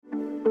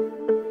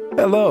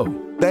Hello.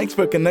 Thanks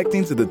for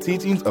connecting to the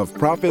teachings of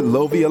Prophet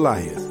Lovi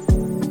Elias.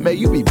 May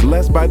you be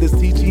blessed by this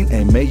teaching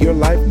and may your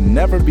life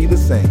never be the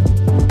same.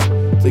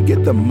 To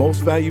get the most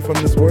value from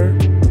this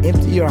word,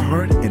 empty your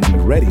heart and be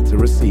ready to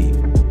receive.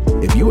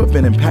 If you have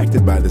been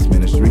impacted by this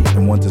ministry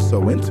and want to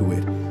sow into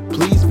it,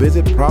 please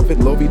visit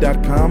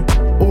prophetlovi.com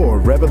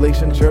or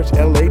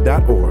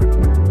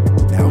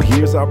revelationchurchla.org. Now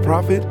here's our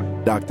prophet,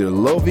 Dr.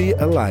 Lovi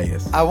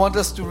Elias. I want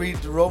us to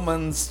read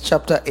Romans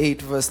chapter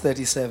 8, verse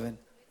 37.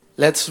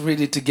 Let's read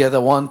it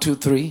together. 1, 2,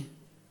 3.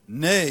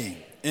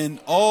 Nay, in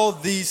all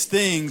these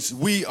things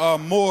we are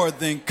more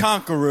than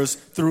conquerors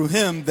through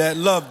him that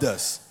loved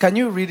us. Can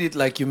you read it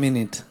like you mean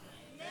it?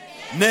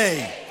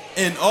 Nay,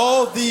 in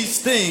all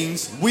these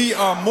things we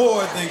are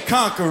more than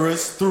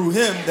conquerors through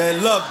him that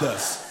loved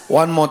us.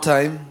 One more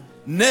time.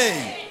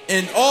 Nay,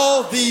 in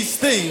all these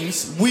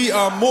things we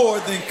are more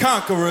than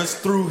conquerors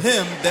through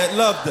him that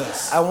loved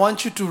us. I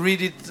want you to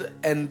read it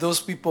and those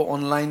people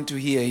online to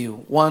hear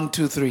you. 1,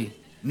 2, 3.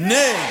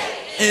 Nay,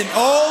 in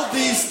all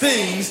these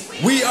things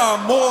we are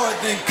more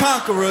than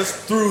conquerors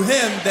through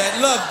him that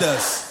loved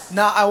us.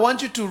 Now I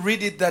want you to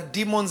read it that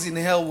demons in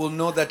hell will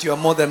know that you are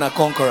more than a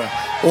conqueror.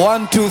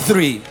 1, 2,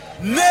 3.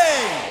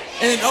 Nay,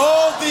 in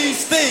all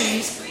these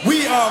things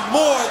we are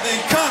more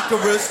than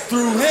conquerors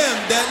through him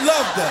that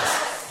loved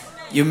us.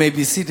 You may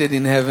be seated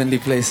in heavenly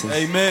places.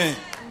 Amen.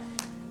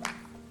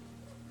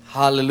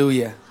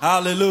 Hallelujah.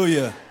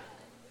 Hallelujah.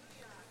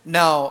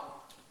 Now,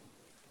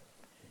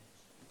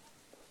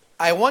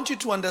 I want you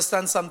to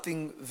understand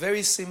something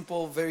very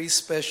simple, very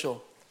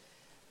special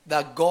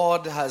that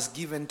God has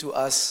given to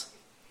us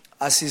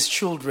as his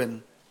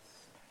children,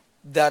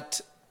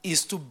 that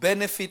is to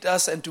benefit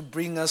us and to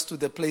bring us to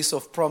the place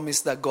of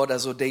promise that God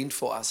has ordained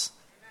for us.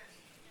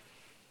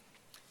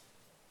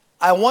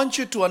 I want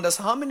you to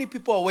understand, how many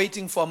people are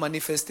waiting for a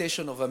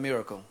manifestation of a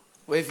miracle?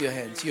 Wave your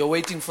hands. You're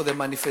waiting for the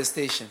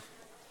manifestation.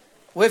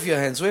 Wave your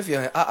hands. Wave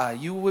your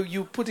hands.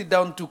 You put it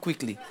down too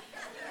quickly.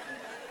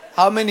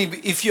 How many,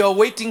 if you're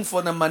waiting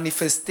for the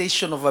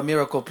manifestation of a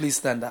miracle, please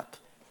stand up.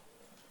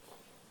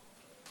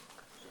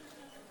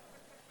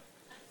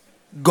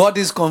 God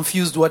is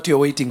confused what you're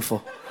waiting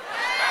for.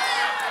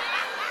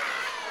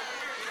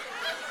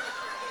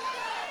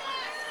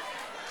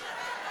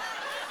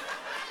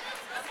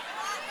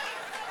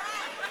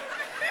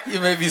 You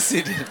may be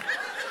seated.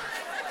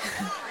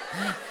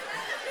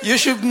 You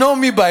should know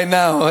me by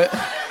now.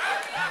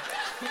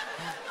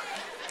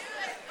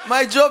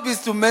 My job is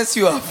to mess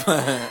you up.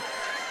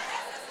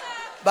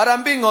 But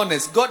I'm being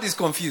honest, God is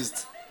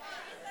confused.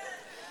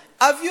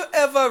 Have you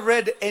ever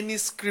read any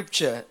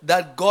scripture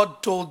that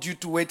God told you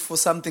to wait for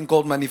something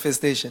called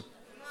manifestation?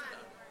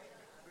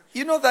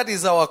 You know that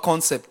is our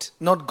concept,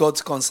 not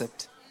God's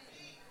concept.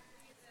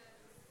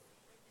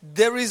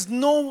 There is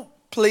no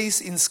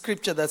place in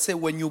scripture that says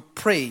when you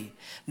pray,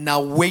 now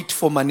wait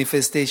for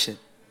manifestation.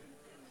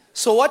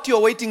 So what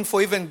you're waiting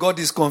for, even God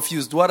is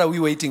confused. What are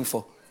we waiting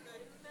for?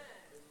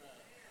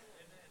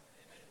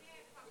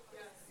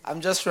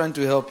 I'm just trying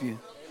to help you.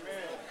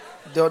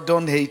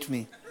 Don't hate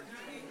me.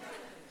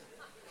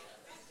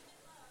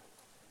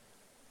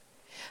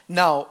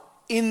 Now,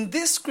 in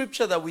this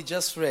scripture that we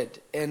just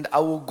read, and I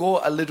will go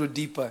a little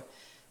deeper,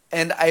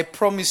 and I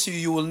promise you,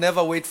 you will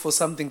never wait for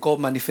something called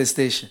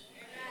manifestation.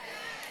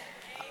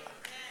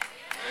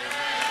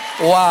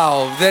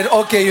 Wow. Then,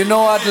 okay, you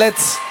know what?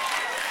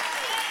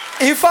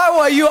 If I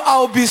were you,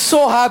 I'll be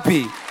so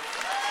happy.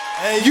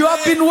 Amen. You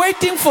have been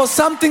waiting for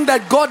something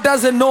that God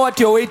doesn't know what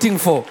you're waiting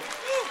for.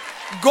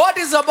 God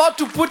is about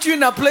to put you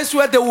in a place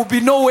where there will be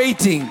no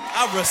waiting.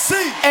 I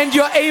receive. And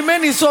your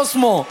amen is so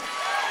small.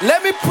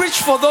 Let me preach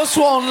for those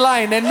who are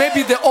online and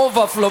maybe the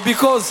overflow,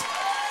 because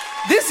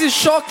this is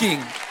shocking.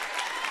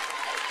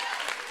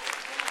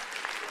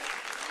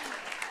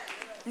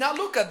 Now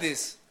look at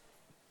this.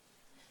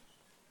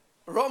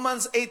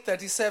 Romans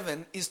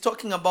 8:37 is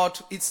talking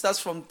about, it starts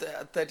from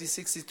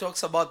 36, it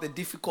talks about the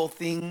difficult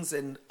things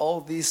and all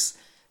these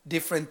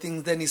different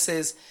things. Then he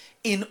says,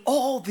 in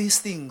all these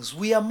things,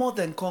 we are more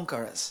than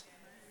conquerors.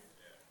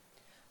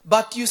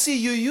 But you see,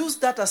 you use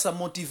that as a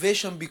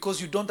motivation because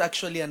you don't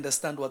actually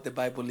understand what the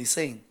Bible is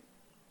saying.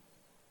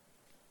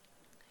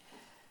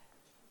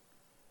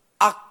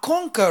 A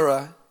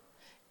conqueror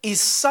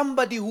is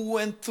somebody who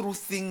went through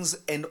things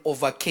and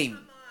overcame.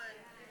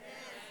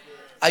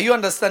 Are you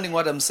understanding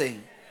what I'm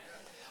saying?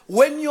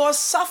 When you're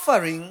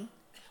suffering,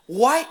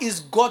 why is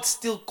God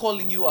still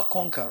calling you a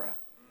conqueror?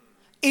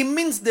 It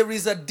means there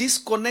is a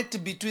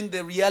disconnect between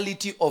the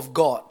reality of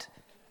God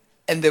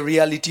and the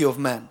reality of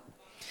man.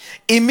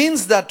 It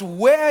means that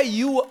where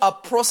you are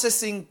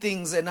processing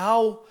things and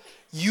how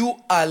you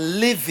are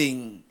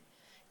living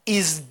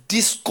is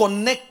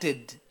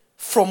disconnected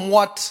from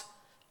what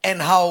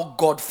and how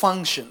God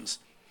functions.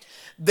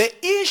 The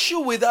issue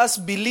with us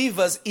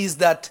believers is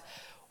that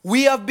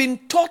we have been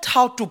taught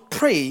how to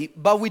pray,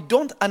 but we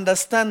don't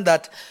understand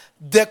that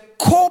the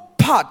core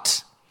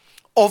part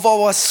of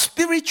our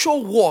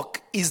spiritual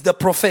walk is the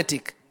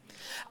prophetic.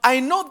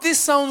 I know this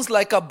sounds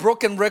like a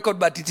broken record,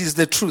 but it is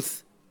the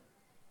truth.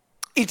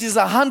 It is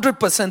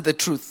 100% the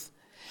truth.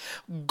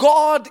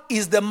 God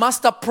is the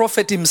master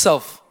prophet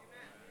himself.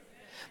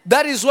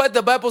 That is why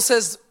the Bible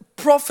says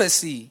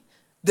prophecy,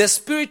 the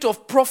spirit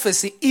of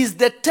prophecy, is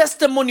the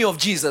testimony of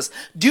Jesus.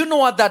 Do you know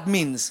what that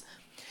means?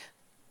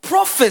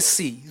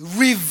 Prophecy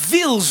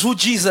reveals who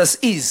Jesus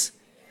is.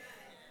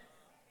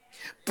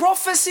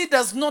 Prophecy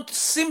does not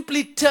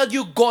simply tell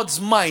you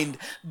God's mind,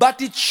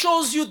 but it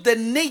shows you the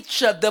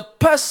nature, the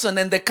person,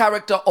 and the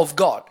character of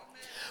God.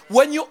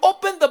 When you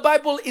open the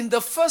Bible in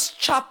the first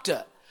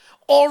chapter,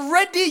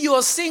 already you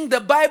are seeing the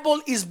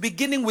Bible is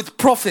beginning with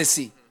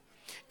prophecy.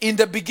 In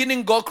the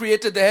beginning, God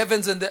created the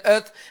heavens and the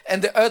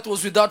earth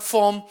was without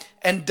form,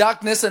 and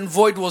darkness and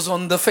void was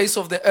on the face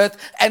of the earth,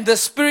 and the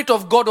Spirit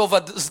of God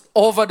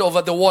hovered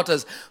over the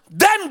waters.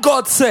 Then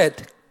God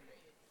said,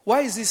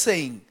 why is he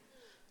saying?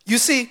 You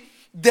see,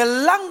 the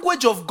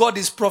language of God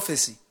is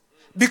prophecy.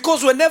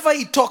 Because whenever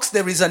he talks,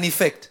 there is an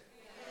effect.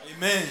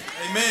 Amen.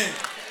 Amen.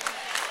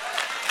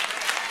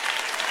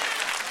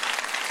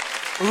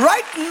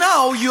 Right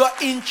now, you are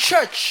in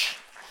church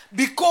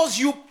because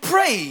you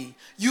pray,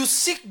 you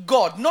seek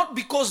God, not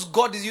because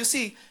God is, you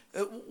see,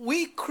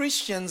 we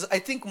Christians, I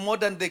think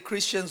modern day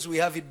Christians, we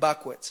have it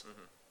backwards.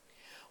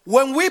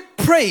 When we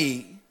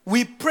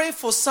pray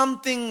for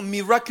something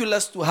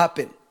miraculous to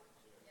happen.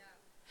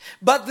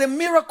 But the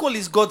miracle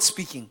is God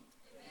speaking.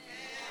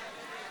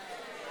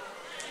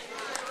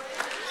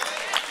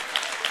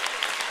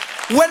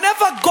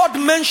 Whenever God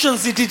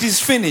mentions it, it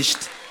is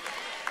finished.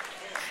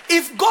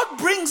 If God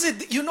brings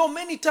it, you know,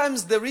 many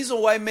times the reason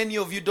why many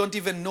of you don't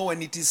even know,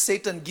 and it is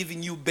Satan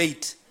giving you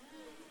bait,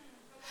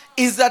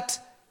 is that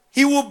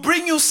he will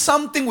bring you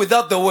something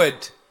without the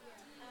word.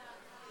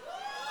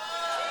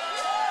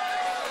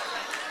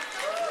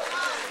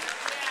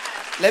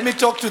 Let me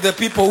talk to the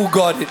people who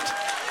got it.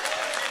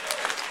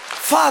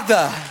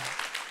 Father,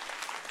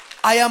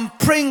 I am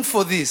praying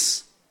for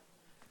this.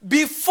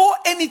 Before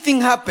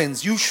anything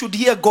happens, you should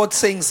hear God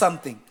saying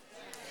something.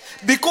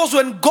 Because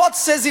when God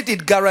says it,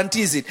 it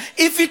guarantees it.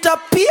 If it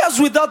appears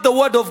without the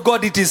word of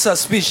God, it is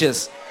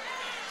suspicious.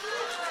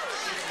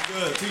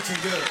 Good, teaching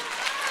good.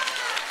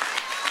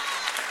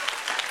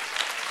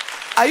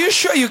 Are you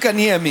sure you can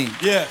hear me?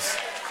 Yes.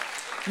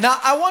 Now,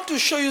 I want to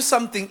show you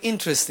something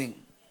interesting.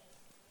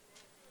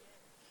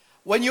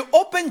 When you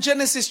open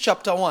Genesis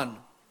chapter 1,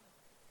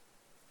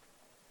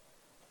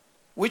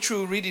 which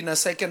we'll read in a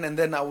second, and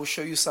then I will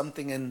show you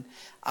something and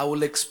I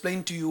will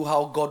explain to you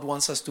how God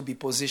wants us to be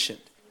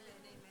positioned.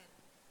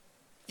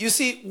 You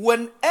see,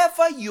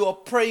 whenever you are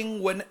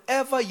praying,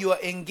 whenever you are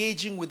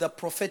engaging with a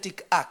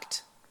prophetic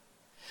act,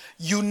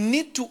 you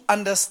need to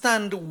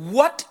understand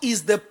what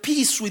is the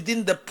piece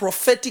within the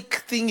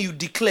prophetic thing you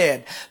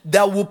declared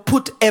that will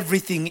put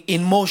everything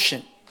in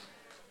motion.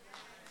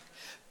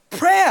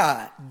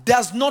 Prayer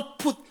does not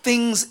put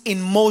things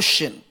in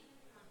motion.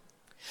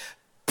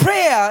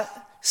 Prayer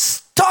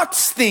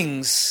starts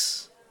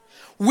things.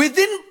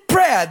 Within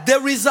prayer,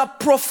 there is a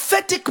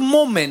prophetic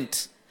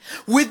moment.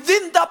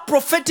 Within that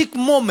prophetic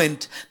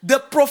moment, the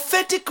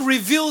prophetic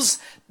reveals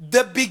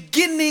the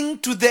beginning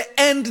to the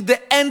end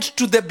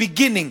to the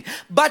beginning.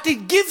 But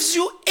it gives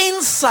you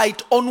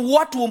insight on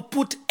what will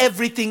put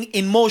everything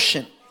in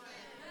motion.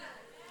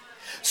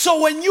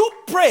 So when you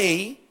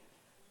pray,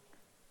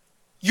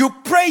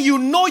 you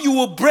know you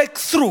will break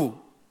through.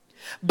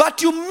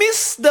 But you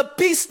miss the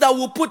piece that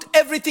will put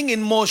everything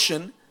in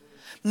motion.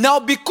 Now,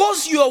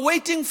 because you are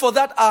waiting for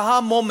that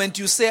aha moment,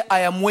 you say, I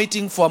am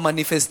waiting for a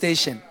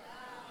manifestation.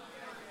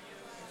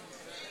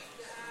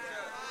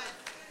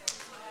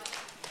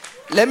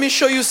 Let me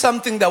show you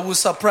something that will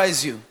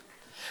surprise you.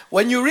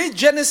 When you read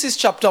Genesis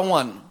chapter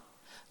 1,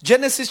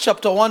 Genesis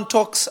chapter 1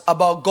 talks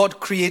about God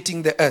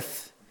creating the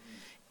earth.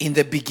 In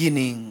the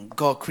beginning,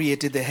 God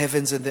created the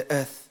heavens and the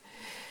earth.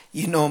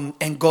 You know,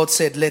 and God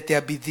said, let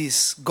there be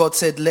this. God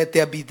said, let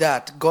there be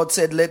that. God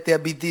said, let there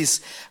be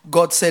this.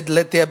 God said,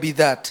 let there be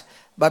that.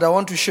 But I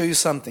want to show you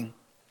something.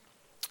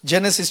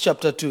 Genesis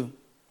chapter 2.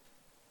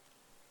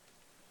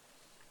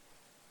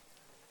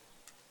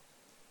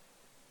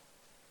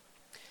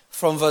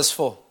 From verse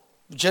 4.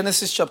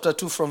 Genesis chapter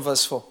 2 from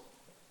verse 4.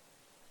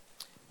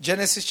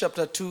 Genesis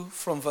chapter 2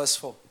 from verse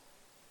 4.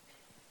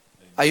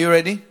 Are you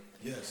ready?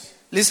 Yes.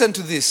 Listen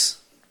to this.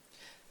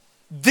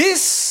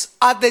 These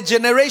are the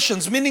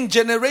generations, meaning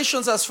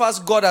generations as far as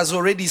God has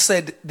already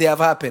said they have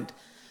happened.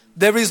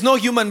 There is no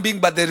human being,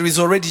 but there is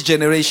already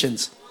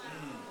generations.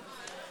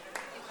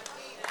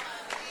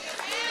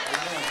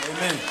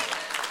 Amen.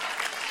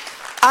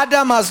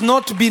 Adam has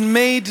not been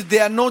made,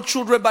 there are no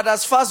children, but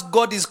as far as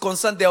God is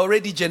concerned, there are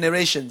already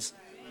generations.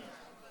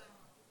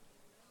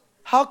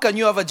 How can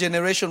you have a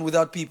generation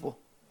without people?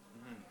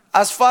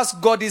 As far as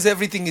God is,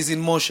 everything is in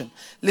motion.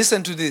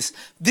 Listen to this.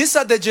 These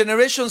are the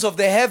generations of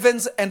the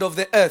heavens and of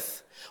the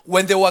earth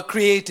when they were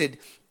created.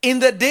 In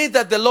the day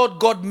that the Lord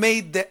God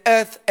made the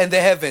earth and the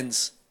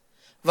heavens.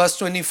 Verse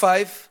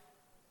 25.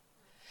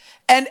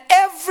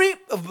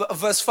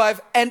 Verse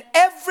 5, and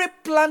every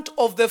plant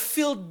of the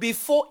field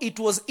before it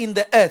was in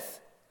the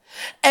earth,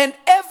 and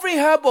every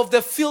herb of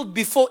the field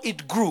before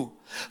it grew,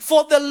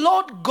 For the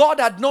Lord God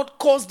had not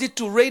caused it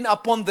to rain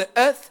upon the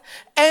earth,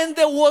 and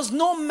there was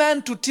no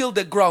man to till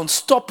the ground.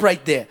 Stop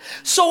right there.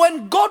 So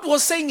when God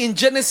was saying in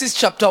Genesis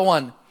chapter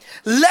 1,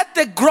 let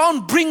the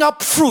ground bring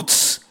up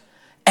fruits,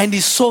 and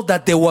he saw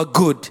that they were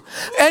good.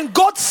 And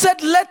God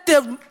said, let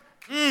them...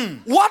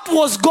 What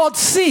was God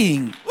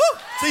seeing?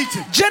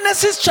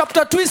 Genesis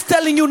chapter 2 is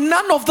telling you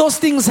none of those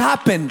things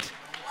happened.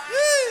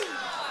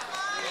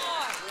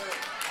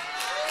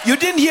 You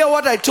didn't hear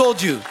what I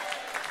told you.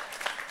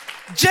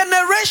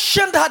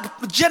 Generations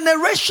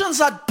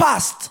had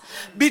passed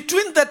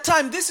between the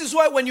time. This is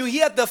why when you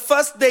hear the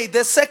first day,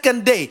 the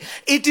second day,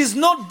 it is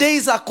not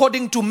days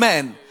according to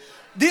man.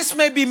 This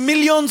may be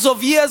millions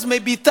of years,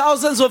 maybe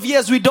thousands of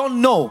years, we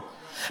don't know.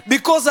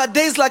 Because a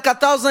day is like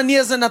 1,000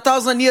 years and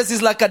 1,000 years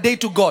is like a day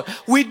to God.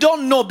 We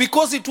don't know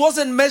because it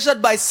wasn't measured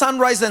by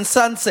sunrise and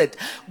sunset.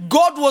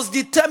 God was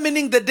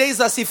determining the days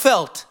as he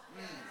felt.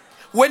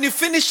 When he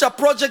finished a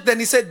project, then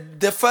he said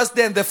the first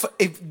day and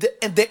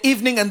the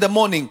evening and the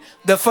morning,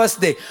 the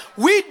first day.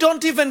 We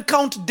don't even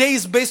count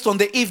days based on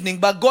the evening,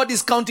 but God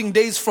is counting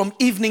days from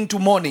evening to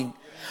morning.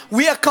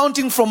 We are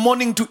counting from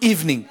morning to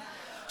evening.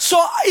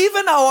 So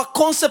even our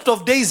concept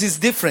of days is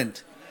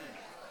different.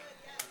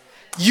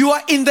 You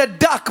are in the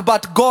dark,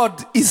 but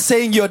God is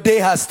saying your day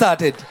has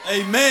started.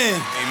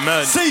 Amen.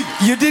 Amen. See,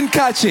 you didn't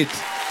catch it.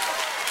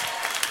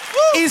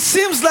 It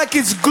seems like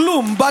it's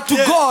gloom, but to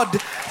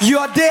God,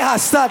 your day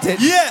has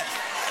started. Yeah.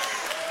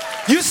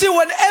 You see,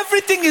 when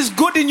everything is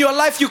good in your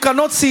life, you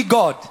cannot see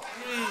God.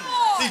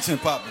 Teaching,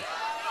 Papa.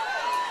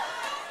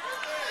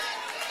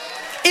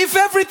 If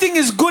everything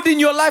is good in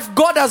your life,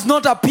 God has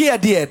not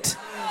appeared yet.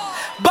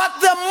 But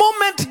the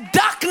moment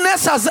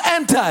darkness has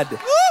entered,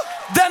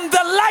 then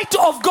the light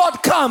of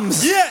God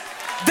comes. Yeah.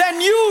 Then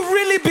you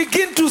really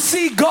begin to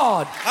see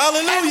God.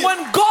 Hallelujah. And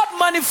when God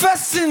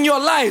manifests in your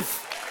life,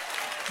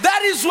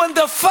 that is when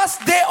the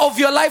first day of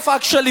your life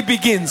actually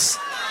begins.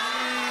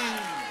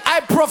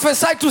 I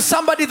prophesy to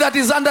somebody that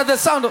is under the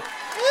sound of...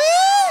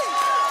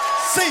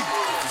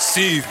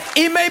 See.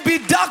 It may be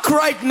dark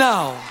right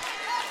now.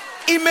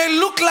 It may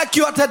look like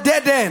you're at a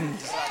dead end.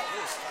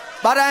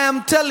 But I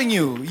am telling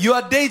you,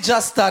 your day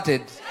just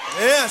started.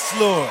 Yes,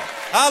 Lord.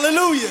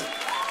 Hallelujah.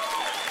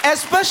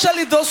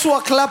 Especially those who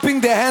are clapping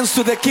their hands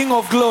to the King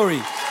of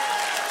Glory.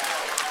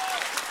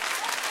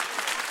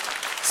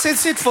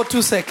 Sit for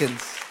 2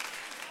 seconds.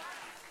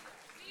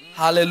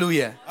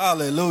 Hallelujah.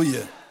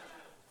 Hallelujah.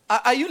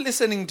 Are you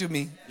listening to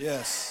me?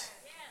 Yes.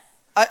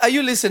 Are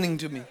you listening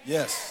to me?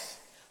 Yes.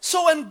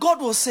 So when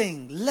God was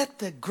saying, let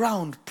the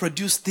ground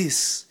produce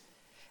this,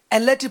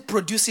 and let it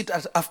produce it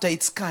after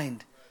its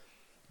kind,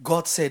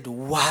 God said,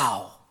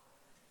 wow,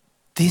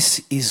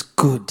 this is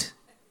good.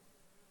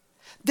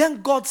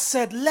 Then God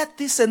said, let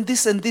this and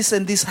this and this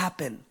and this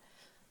happen.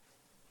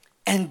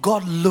 And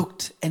God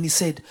looked and he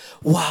said,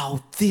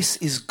 wow, this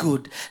is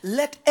good.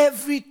 Let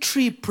every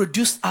tree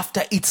produce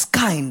after its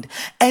kind.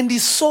 And he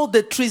saw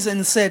the trees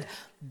and said,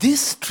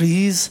 these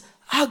trees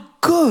are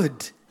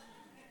good.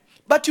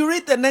 But you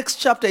read the next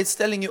chapter, it's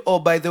telling you, oh,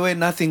 by the way,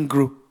 nothing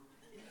grew.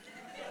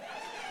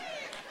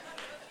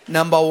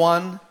 Number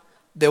 1,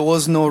 there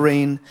was no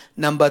rain.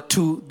 Number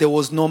 2, there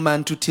was no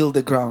man to till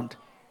the ground.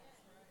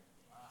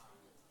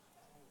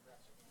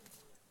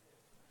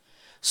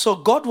 So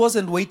God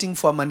wasn't waiting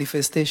for a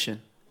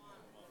manifestation.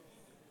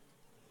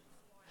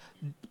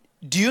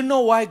 Do you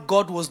know why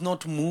God was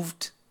not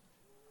moved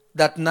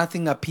that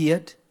nothing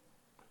appeared?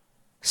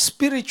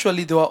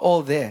 Spiritually, they were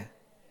all there.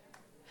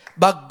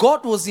 But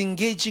God was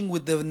engaging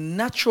with the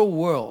natural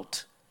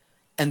world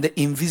and the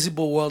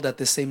invisible world at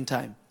the same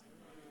time.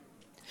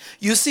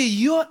 You see,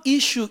 your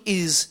issue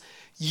is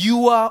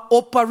you are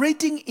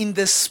operating in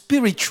the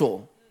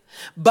spiritual,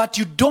 but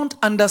you don't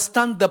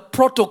understand the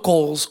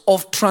protocols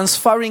of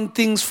transferring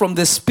things from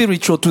the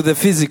spiritual to the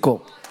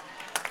physical.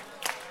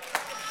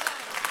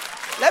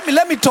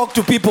 Let me talk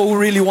to people who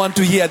really want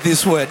to hear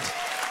this word.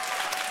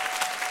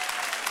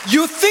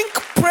 You think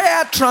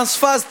prayer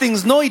transfers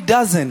things. No, it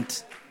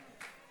doesn't.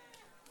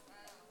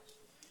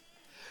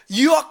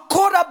 You are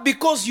caught up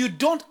because you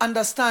don't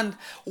understand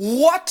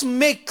what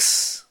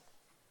makes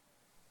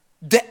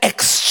the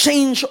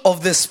exchange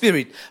of the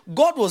Spirit.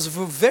 God was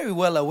very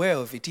well aware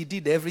of it. He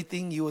did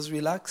everything. He was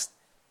relaxed.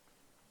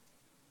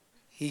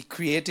 He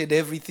created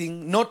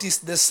everything. Notice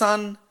the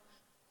sun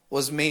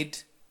was made.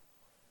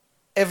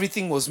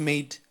 Everything was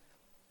made.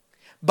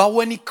 But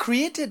when he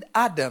created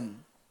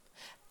Adam,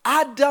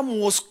 Adam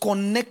was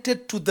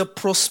connected to the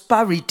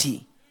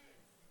prosperity,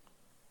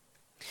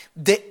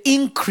 the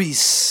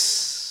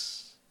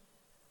increase,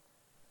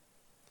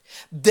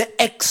 the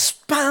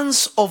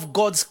expanse of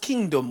God's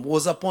kingdom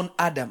was upon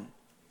Adam.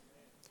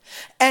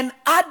 And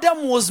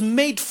Adam was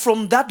made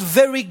from that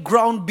very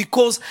ground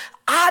because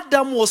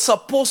Adam was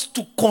supposed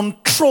to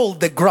control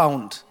the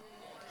ground.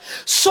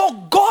 So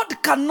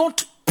God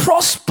cannot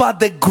prosper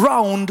the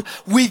ground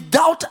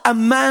without a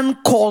man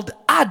called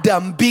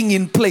Adam being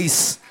in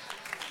place.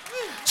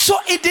 So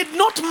it did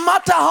not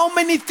matter how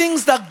many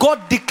things that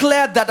God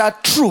declared that are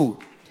true.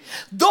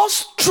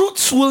 Those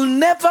truths will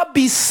never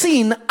be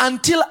seen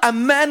until a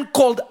man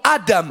called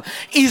Adam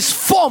is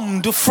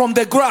formed from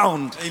the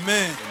ground.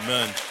 Amen.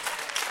 Amen.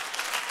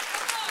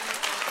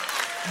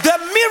 The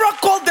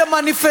miracle, the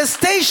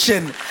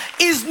manifestation,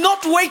 is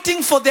not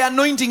waiting for the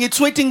anointing, it's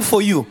waiting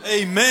for you.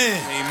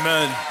 Amen.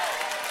 Amen.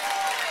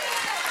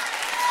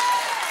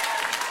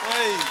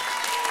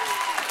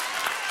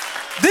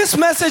 This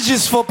message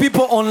is for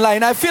people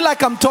online. I feel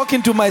like I'm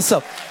talking to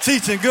myself.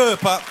 Teaching good,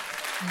 Pop.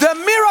 The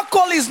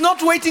miracle is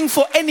not waiting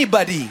for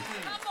anybody.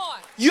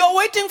 You're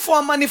waiting for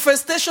a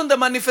manifestation. The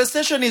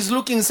manifestation is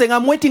looking, saying,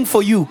 I'm waiting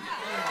for you.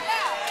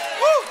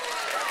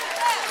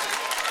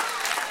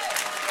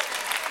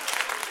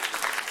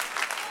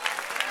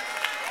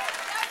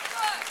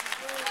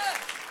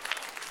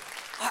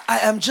 I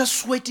am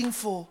just waiting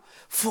for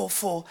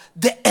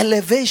the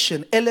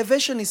elevation.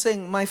 Elevation is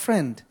saying, my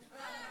friend,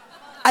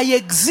 I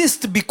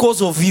exist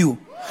because of you.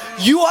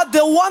 You are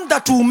the one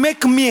that will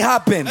make me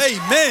happen.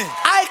 Amen.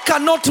 I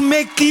cannot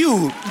make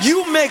you.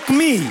 You make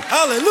me.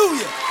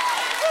 Hallelujah.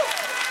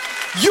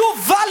 You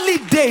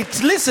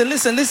validate.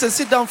 Listen.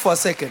 Sit down for a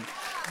second.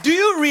 Do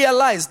you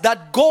realize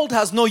that gold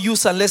has no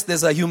use unless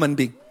there's a human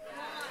being?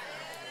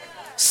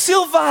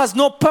 Silver has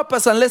no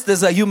purpose unless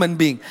there's a human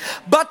being.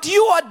 But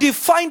you are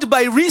defined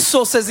by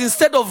resources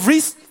instead of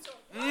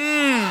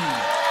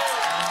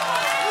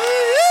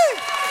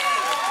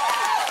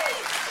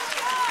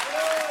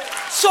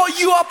So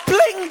you are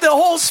playing the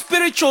whole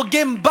spiritual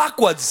game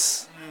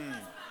backwards.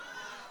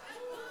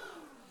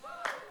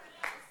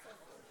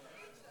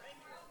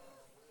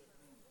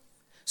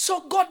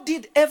 So God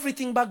did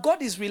everything, but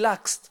God is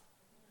relaxed.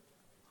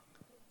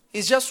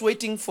 He's just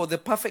waiting for the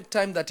perfect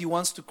time that he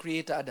wants to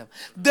create Adam.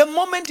 The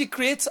moment he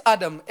creates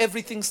Adam,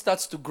 everything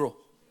starts to grow.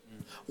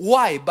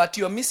 Why? But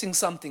you're missing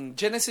something.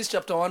 Genesis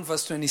chapter 1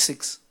 verse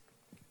 26.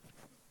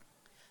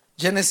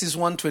 Genesis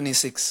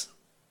 1:26.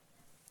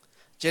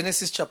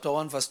 Genesis chapter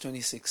 1 verse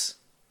 26.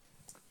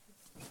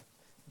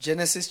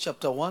 Genesis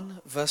chapter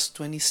 1 verse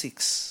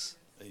 26.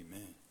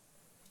 Amen.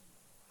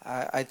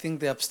 I think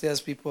the upstairs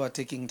people are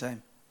taking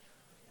time.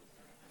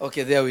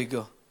 Okay, there we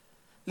go.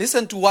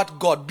 Listen to what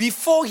God,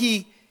 before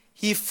he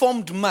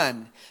formed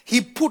man,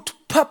 he put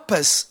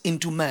purpose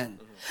into man.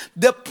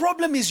 The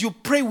problem is you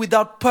pray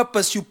without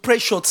purpose, you pray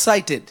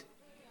short-sighted.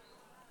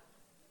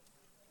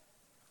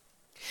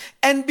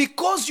 And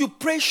because you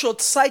pray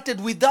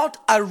short-sighted without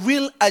a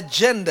real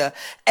agenda,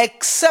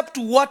 except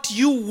what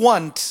you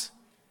want,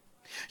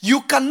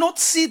 you cannot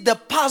see the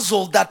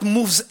puzzle that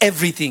moves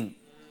everything.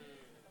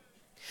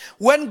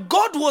 When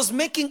God was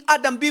making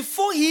Adam,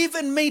 before he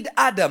even made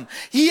Adam,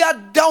 he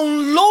had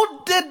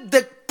downloaded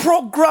the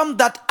program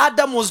that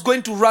Adam was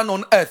going to run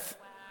on earth.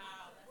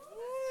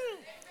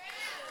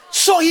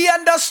 So he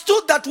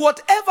understood that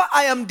whatever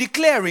I am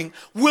declaring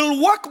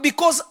will work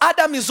because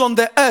Adam is on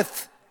the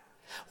earth.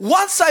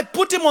 Once I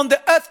put him on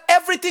the earth,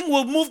 everything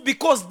will move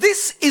because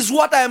this is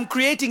what I am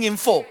creating him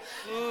for.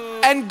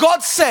 And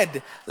God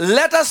said,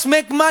 let us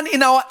make man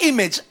in our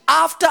image,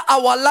 after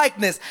our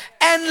likeness,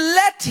 and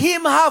let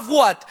him have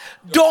what?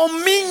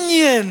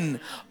 Dominion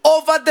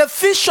over the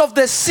fish of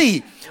the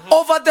sea,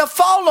 over the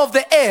fowl of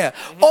the air,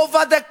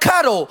 over the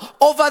cattle,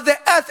 over the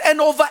earth,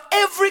 and over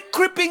every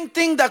creeping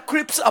thing that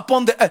creeps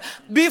upon the earth.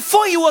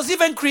 Before he was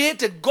even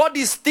created, God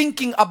is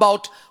thinking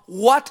about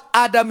what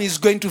Adam is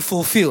going to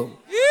fulfill.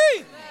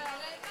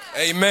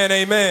 Amen,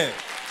 amen.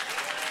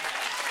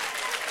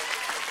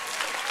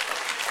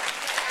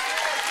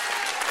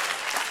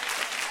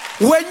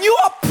 When you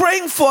are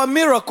praying for a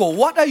miracle,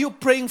 what are you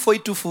praying for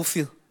it to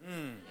fulfill?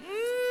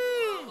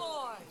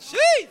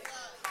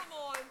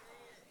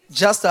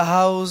 Just a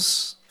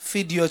house,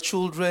 feed your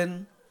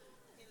children,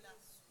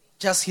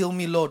 just heal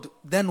me, Lord.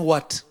 Then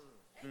what?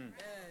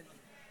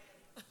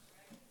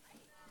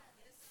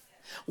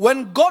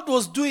 When God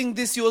was doing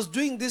this, he was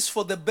doing this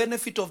for the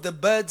benefit of the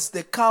birds,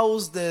 the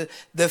cows, the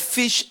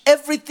fish,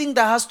 everything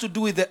that has to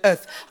do with the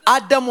earth.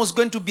 Adam was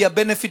going to be a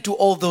benefit to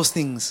all those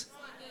things.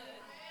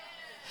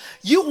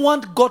 You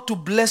want God to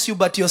bless you,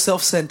 but you're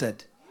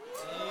self-centered.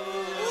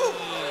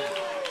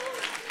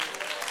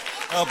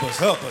 Help us,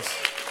 help us.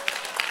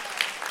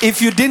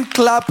 If you didn't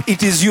clap,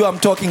 it is you I'm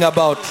talking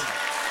about.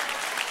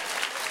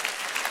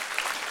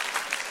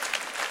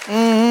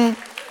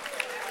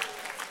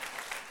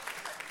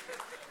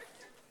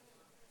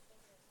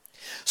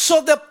 So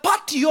the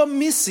part you're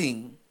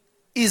missing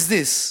is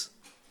this.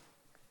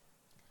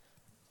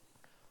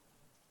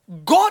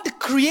 God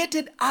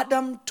created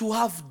Adam to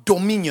have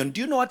dominion.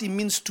 Do you know what it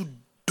means to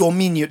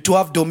dominion? To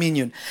have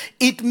dominion.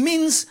 It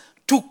means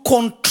to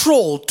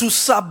control, to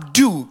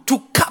subdue, to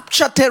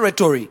capture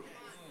territory.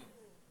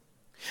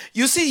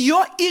 You see,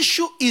 your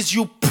issue is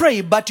you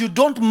pray, but you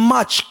don't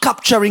match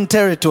capturing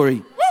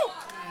territory.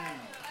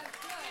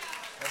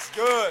 That's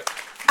good.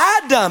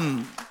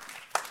 Adam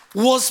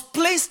was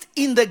placed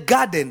in the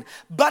garden,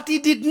 but he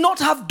did not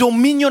have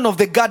dominion of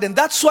the garden.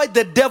 That's why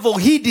the devil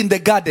hid in the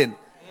garden.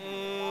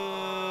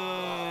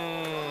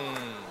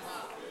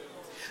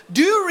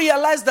 Do you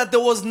realize that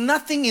there was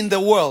nothing in the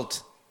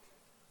world?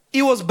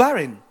 It was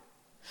barren.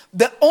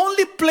 The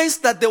only place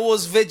that there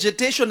was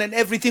vegetation and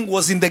everything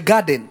was in the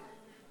garden.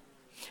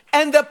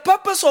 And the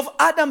purpose of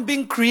Adam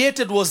being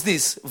created was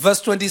this.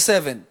 Verse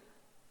 27.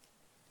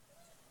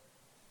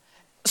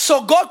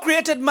 So God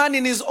created man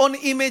in his own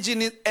image,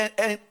 in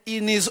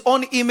his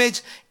own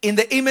image, in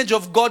the image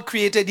of God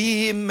created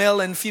he him,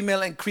 male and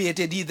female, and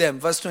created he them.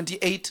 Verse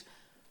 28.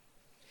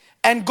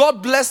 And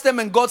God blessed them,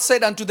 and God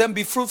said unto them,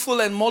 be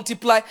fruitful and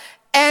multiply,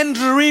 and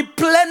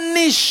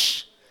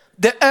replenish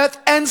the earth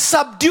and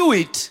subdue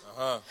it,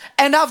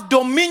 and have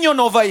dominion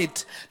over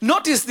it.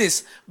 Notice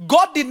this.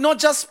 God did not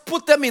just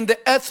put them in the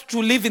earth to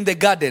live in the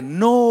garden.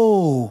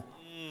 No.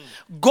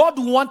 God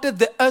wanted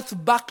the earth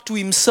back to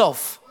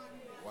himself.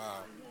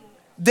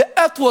 The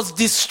earth was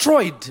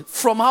destroyed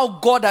from how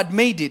God had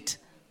made it.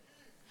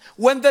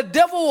 When the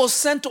devil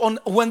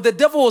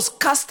was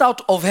cast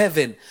out of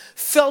heaven,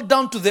 fell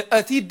down to the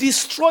earth, he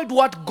destroyed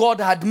what God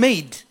had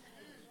made.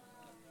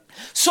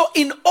 So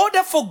in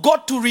order for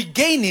God to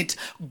regain it,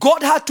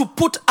 God had to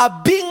put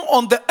a being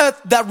on the earth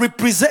that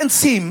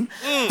represents him,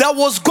 that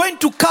was going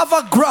to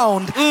cover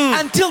ground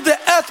until the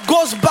earth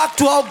goes back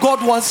to how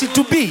God wants it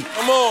to be.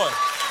 Come on.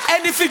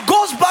 And if it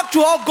goes back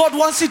to how God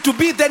wants it to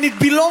be, then it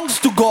belongs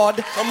to God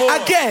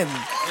again.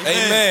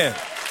 Amen.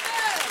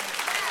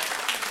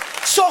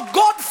 So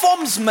God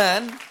forms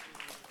man,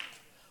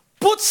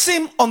 puts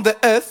him on the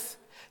earth,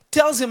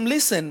 tells him,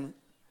 listen,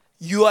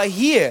 you are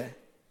here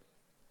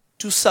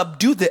to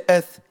subdue the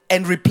earth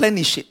and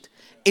replenish it.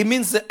 It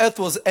means the earth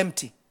was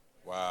empty.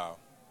 Wow.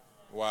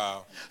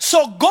 Wow.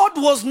 So God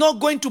was not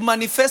going to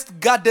manifest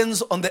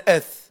gardens on the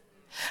earth.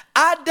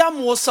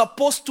 Adam was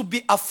supposed to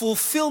be a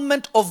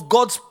fulfillment of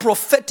God's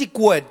prophetic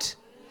word.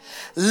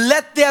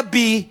 Let there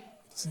be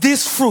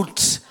this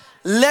fruit.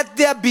 Let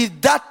there be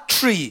that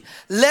tree.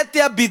 Let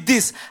there be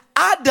this.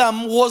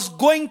 Adam was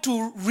going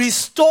to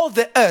restore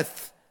the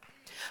earth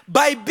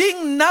by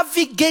being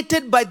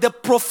navigated by the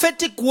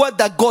prophetic word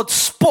that God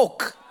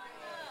spoke.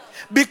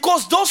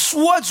 Because those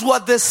words were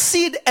the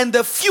seed and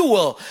the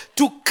fuel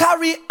to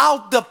carry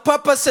out the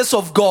purposes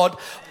of God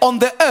on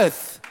the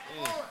earth.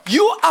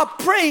 You are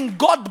praying,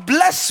 God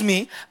bless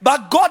me,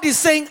 but God is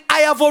saying, I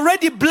have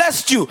already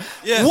blessed you.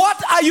 Yes.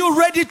 What are you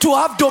ready to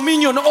have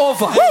dominion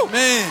over?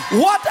 Amen.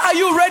 What are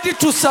you ready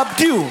to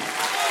subdue?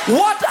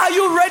 What are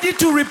you ready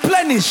to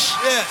replenish?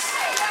 Yes.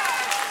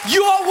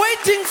 You are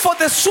waiting for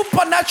the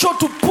supernatural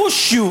to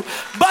push you,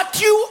 but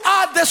you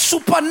are the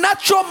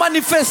supernatural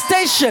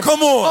manifestation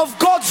Come on. of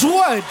God's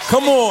word.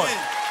 Come on.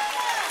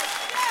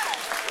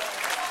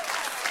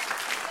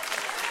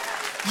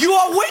 You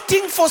are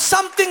waiting for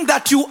something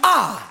that you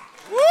are.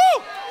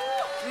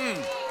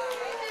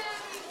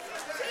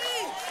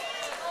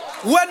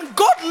 When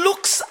God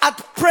looks at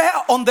prayer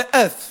on the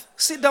earth,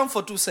 sit down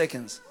for 2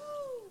 seconds.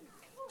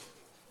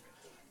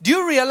 Do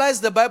you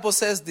realize the Bible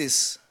says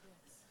this?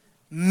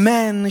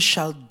 Men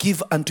shall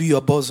give unto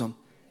your bosom.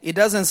 It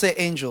doesn't say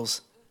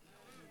angels.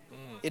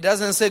 It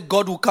doesn't say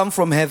God will come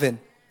from heaven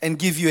and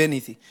give you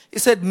anything. It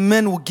said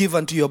men will give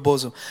unto your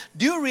bosom.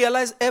 Do you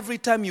realize every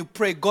time you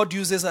pray, God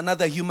uses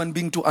another human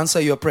being to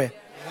answer your prayer?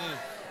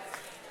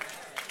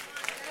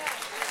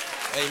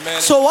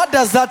 Amen. So what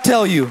does that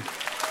tell you?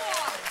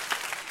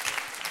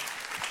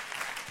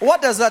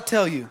 What does that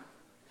tell you?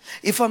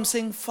 If I'm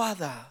saying,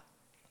 Father,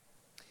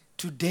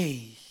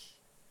 today,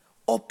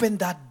 open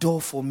that door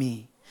for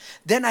me.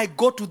 Then I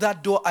go to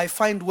that door, I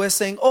find Wes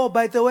saying, oh,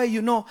 by the way,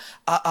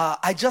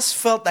 I just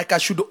felt like I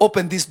should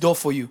open this door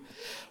for you.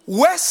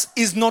 Wes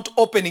is not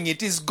opening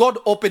it, it's God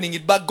opening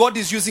it, but God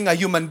is using a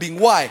human being.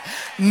 Why?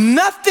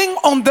 Nothing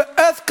on the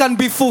earth can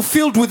be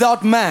fulfilled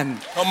without man.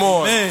 Come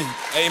on. Amen.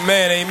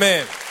 Amen.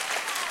 Amen.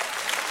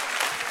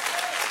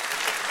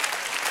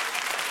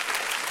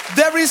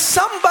 There is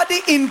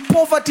somebody in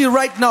poverty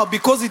right now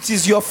because it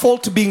is your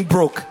fault being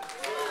broke.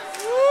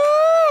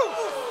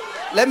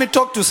 Let me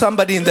talk to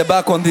somebody in the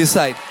back on this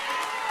side.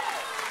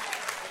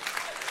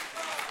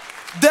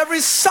 There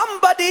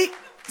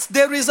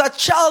is a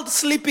child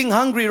sleeping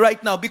hungry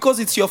right now because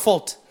it's your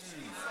fault.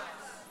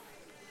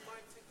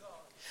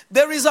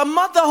 There is a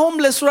mother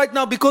homeless right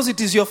now because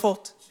it is your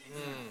fault.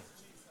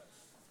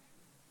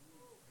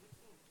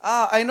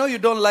 I know you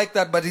don't like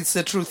that, but it's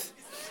the truth.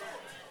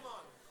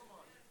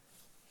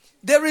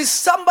 There is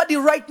somebody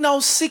right now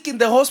sick in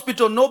the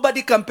hospital.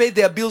 Nobody can pay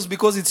their bills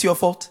because it's your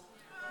fault.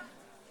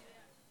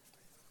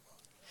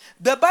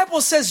 The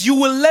Bible says you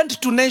will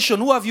lend to nation.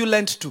 Who have you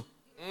lent to?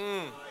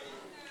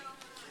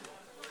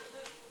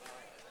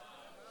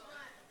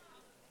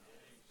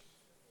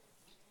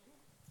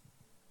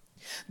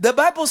 The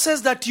Bible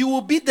says that you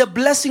will be the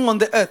blessing on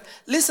the earth.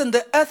 Listen,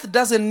 the earth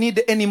doesn't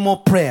need any more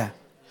prayer.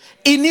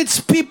 It needs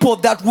people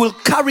that will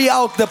carry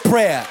out the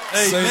prayer.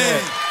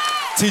 Amen.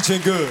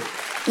 Teaching good.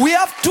 We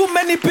have too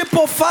many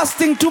people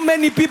fasting, too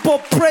many people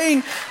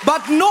praying,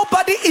 but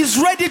nobody is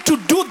ready to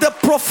do the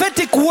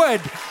prophetic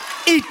word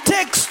it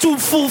takes to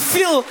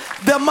fulfill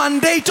the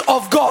mandate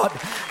of God.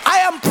 I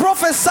am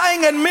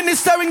prophesying and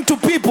ministering to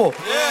people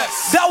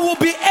that will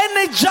be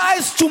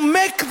energized to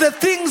make the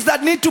things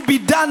that need to be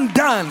done.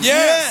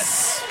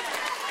 Yes.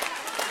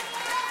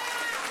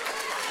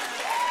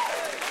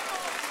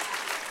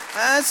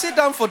 Sit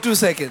down for 2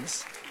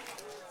 seconds.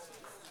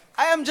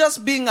 I am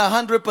just being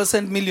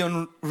 100%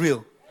 million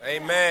real.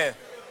 Amen.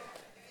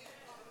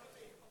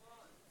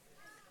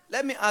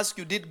 Let me ask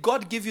you, did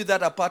God give you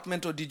that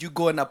apartment or did you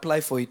go and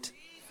apply for it?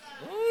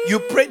 You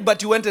prayed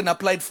but you went and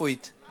applied for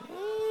it.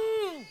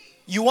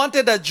 You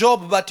wanted a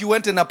job but you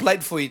went and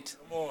applied for it.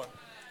 Come on.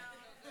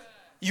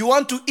 You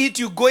want to eat,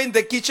 you go in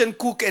the kitchen,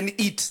 cook and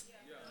eat.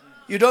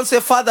 You don't say,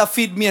 Father,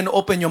 feed me and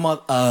open your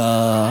mouth.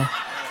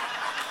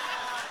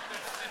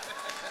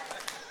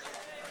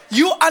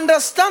 You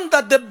understand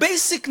that the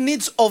basic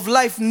needs of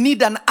life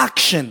need an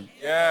action.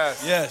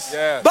 Yes. Yes.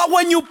 Yes. But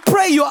when you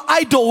pray, you're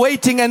idle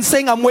waiting and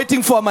saying, I'm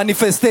waiting for a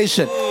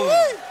manifestation. Do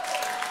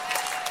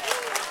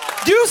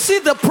you see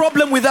the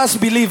problem with us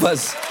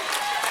believers?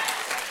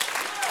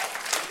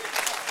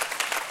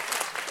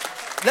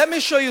 Let me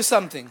show you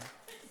something.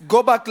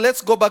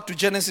 Let's go back to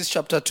Genesis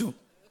chapter 2.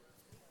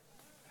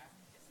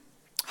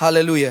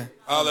 Hallelujah.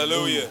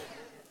 Hallelujah.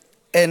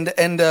 And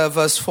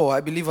verse 4.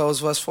 I believe I was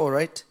verse 4,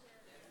 right?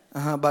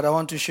 But I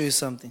want to show you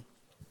something.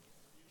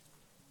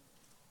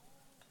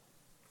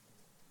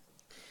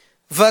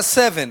 Verse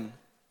 7.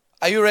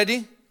 Are you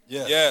ready?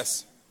 Yes.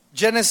 Yes.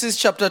 Genesis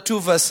chapter 2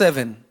 verse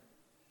 7.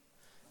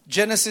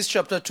 Genesis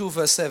chapter 2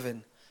 verse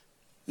 7.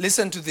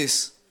 Listen to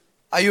this.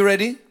 Are you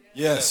ready?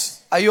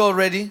 Yes. Are you all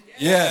ready?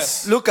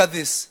 Yes. Look at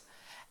this.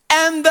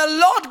 And the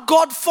Lord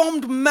God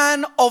formed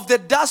man of the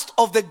dust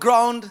of the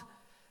ground.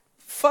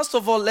 First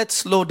of all, let's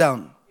slow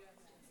down.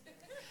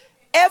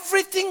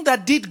 Everything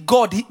that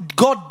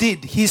God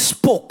did, he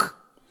spoke.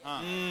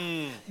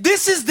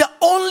 This is the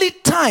only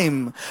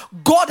time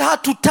God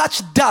had to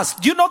touch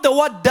dust. Do you know the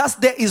word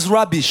dust there is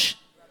rubbish?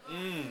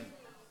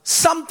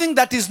 Something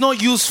that is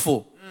not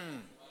useful.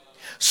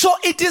 So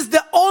it is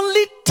the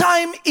only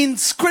time in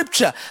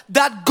scripture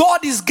that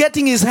God is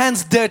getting his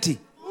hands dirty.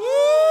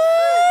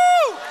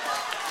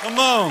 Come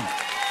on.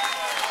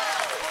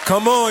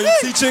 Come on, you're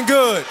teaching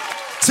good.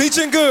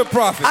 Teaching good,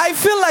 prophet. I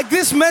feel like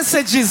this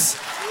message is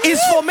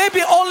for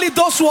maybe only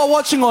those who are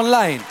watching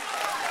online.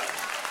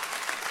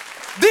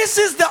 This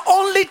is the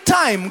only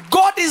time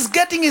God is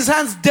getting his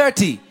hands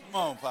dirty.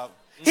 Come on, Papa.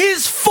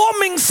 He's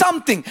forming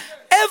something.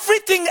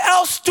 Everything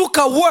else took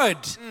a word.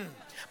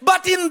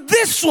 But in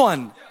this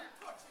one,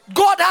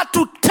 God had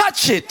to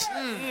touch it.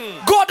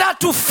 God had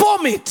to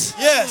form it.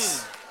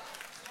 Yes.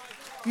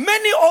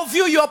 Many of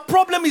you, your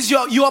problem is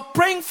you are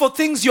praying for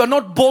things you're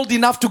not bold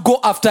enough to go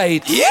after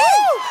it. Yeah.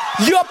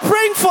 You are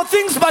praying for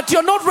things, but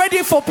you're not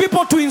ready for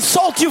people to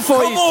insult you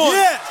for Come it. on.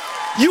 Yeah.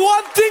 You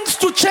want things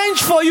to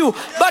change for you,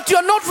 but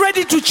you're not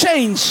ready to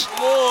change.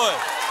 Boy.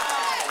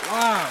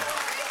 Wow.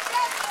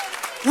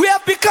 We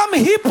have become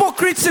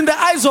hypocrites in the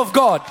eyes of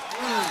God.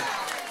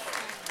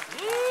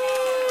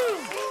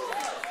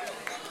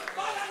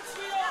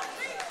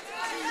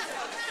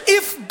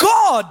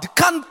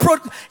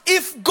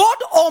 If God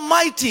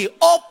Almighty,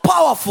 all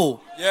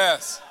powerful,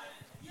 Yes.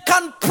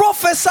 can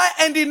prophesy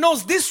and he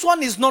knows this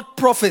one is not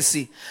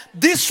prophecy,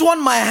 this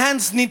one my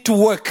hands need to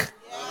work.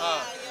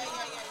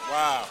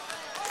 Wow.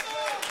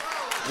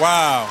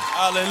 Wow.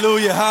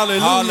 Hallelujah.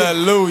 Hallelujah.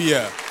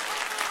 Hallelujah.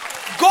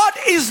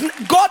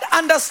 God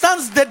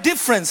understands the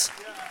difference.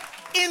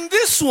 In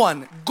this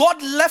one,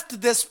 God left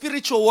the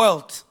spiritual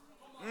world,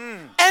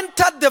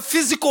 entered the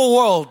physical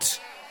world,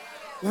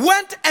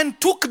 went and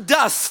took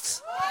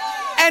dust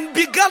and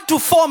began to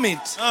form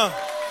it.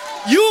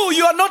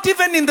 You are not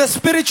even in the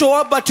spiritual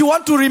world, but you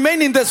want to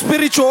remain in the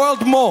spiritual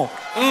world more.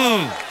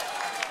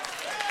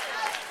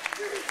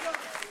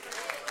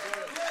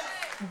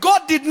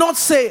 God did not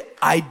say,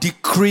 I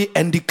decree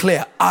and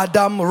declare,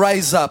 Adam,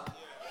 rise up.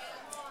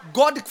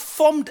 God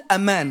formed a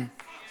man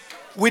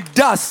with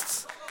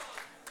dust,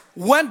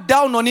 went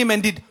down on him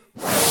and did.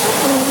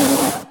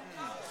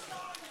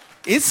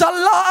 It's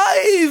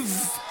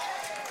alive.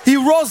 He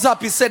rose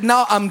up. He said,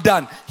 now I'm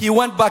done. He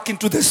went back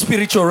into the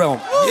spiritual realm.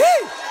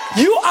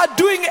 You are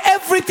doing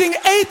everything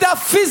either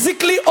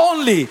physically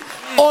only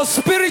or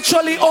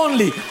spiritually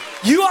only.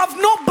 You have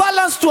no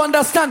balance to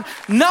understand.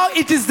 Now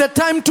it is the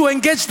time to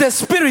engage the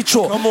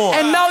spiritual. Come on.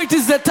 And now it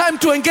is the time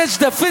to engage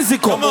the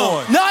physical. Come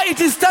on. Now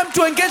it is time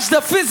to engage the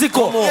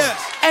physical.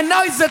 Yes. And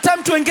now it's the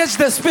time to engage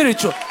the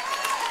spiritual.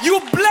 You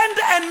blend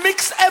and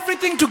mix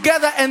everything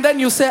together and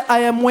then you say, I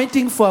am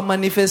waiting for a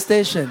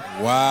manifestation.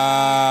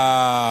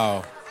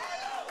 Wow.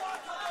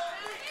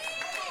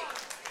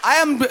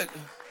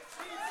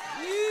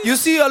 You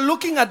see, you're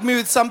looking at me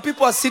with, some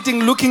people are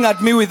sitting looking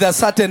at me with a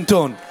certain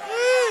tone.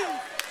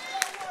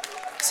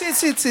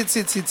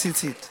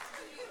 Sit.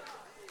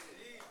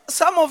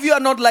 Some of you are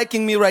not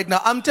liking me right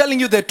now. I'm telling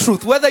you the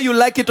truth. Whether you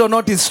like it or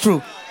not is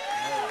true.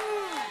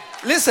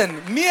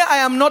 Listen, I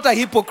am not a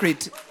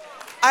hypocrite.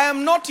 I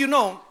am not,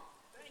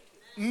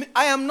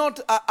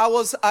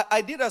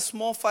 I did a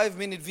small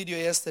 5-minute video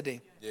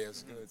yesterday. Yeah,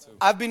 it's good too.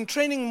 I've been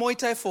training Muay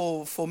Thai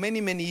for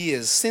many, many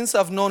years. Since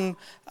I've known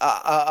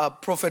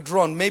Prophet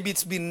Ron, maybe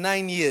it's been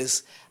 9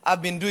 years,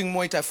 I've been doing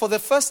Muay Thai. For the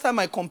first time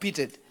I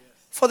competed.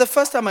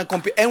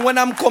 And when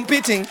I'm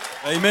competing,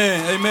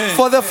 Amen.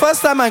 for the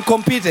first time I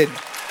competed,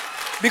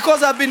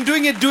 Because I've been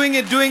doing it.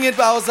 But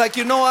I was like,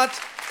 you know what?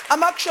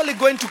 I'm actually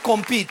going to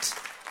compete.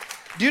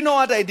 Do you know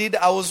what I did?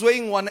 I was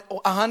weighing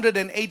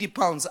 180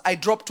 pounds. I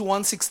dropped to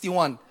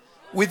 161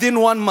 within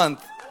 1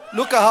 month.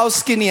 Look at how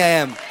skinny I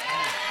am.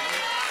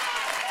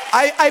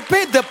 I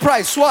paid the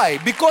price. Why?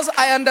 Because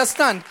I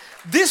understand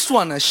this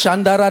one,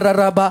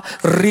 Shandararaba,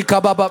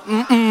 Rikababa,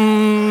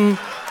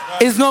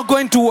 is not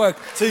going to work.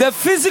 The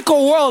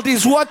physical world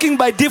is working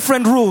by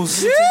different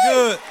rules.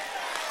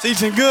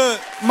 Teaching good.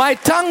 My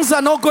tongues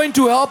are not going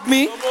to help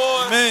me. Come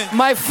on. Man.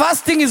 My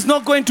fasting is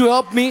not going to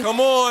help me. Come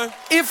on.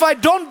 If I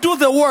don't do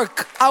the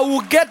work, I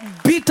will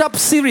get beat up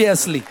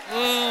seriously.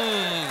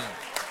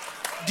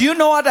 Do you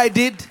know what I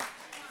did?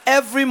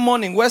 Every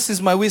morning, Wes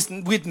is my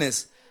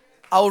witness.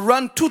 I'll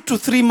run 2 to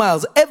 3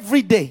 miles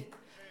every day.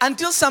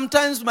 Until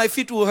sometimes my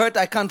feet will hurt,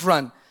 I can't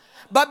run.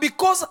 But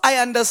because I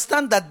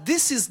understand that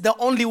this is the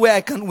only way I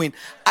can win,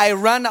 I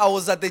ran. I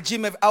was at the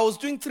gym. I was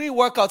doing 3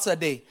 workouts a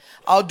day.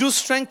 I'll do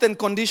strength and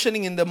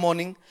conditioning in the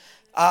morning.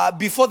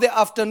 Before the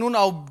afternoon,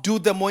 I'll do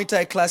the Muay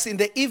Thai class. In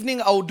the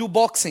evening, I'll do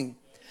boxing.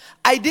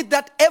 I did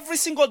that every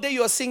single day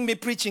you are seeing me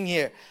preaching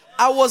here.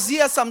 I was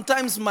here.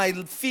 Sometimes my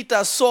feet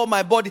are sore,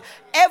 my body.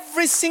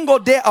 Every single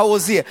day I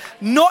was here.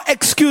 No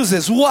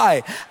excuses.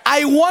 Why?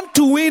 I want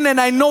to win and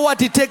I know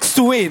what it takes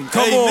to win.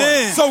 Come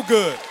on. So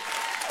good.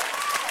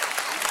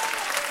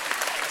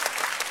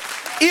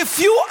 If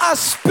you are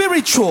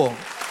spiritual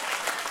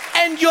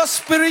and your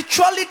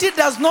spirituality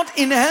does not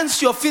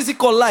enhance your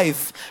physical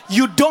life,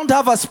 you don't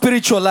have a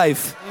spiritual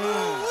life.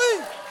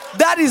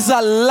 That is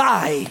a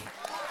lie.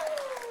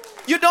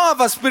 You don't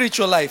have a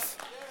spiritual life.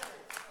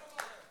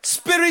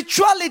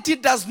 Spirituality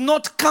does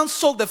not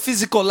cancel the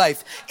physical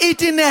life.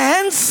 It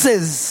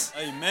enhances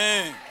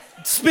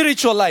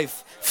spiritual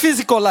life,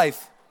 physical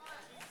life.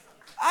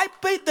 I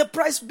paid the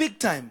price big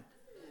time.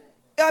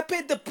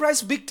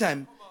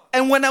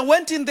 And when I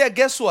went in there,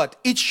 guess what?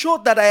 It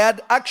showed that I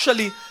had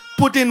actually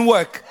put in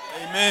work.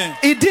 Amen.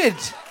 It did.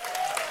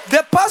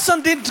 The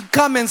person didn't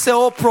come and say,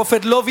 oh,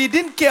 Prophet Love. He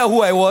didn't care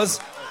who I was.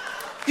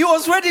 He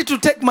was ready to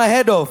take my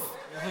head off.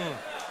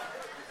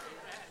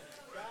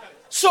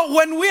 So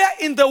when we are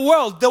in the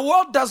world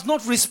does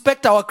not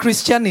respect our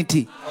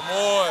Christianity.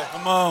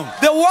 Come on.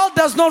 The world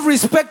does not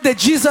respect the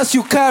Jesus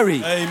you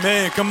carry.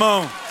 Amen. Come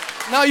on.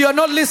 Now you're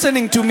not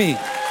listening to me.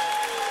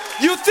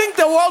 You think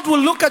the world will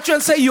look at you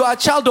and say you are a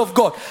child of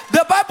God.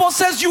 The Bible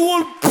says you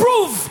will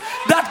prove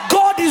that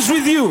God is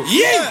with you.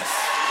 Yes.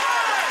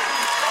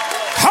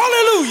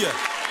 Hallelujah.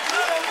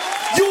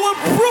 You will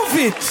prove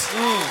it.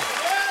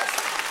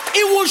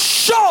 It will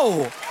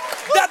show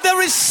that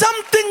there is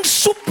something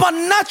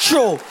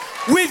supernatural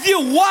with you.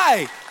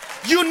 Why?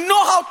 You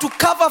know how to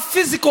cover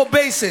physical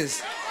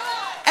bases.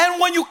 And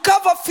when you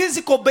cover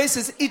physical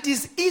bases, it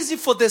is easy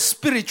for the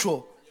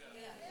spiritual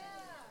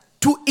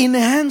to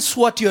enhance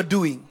what you're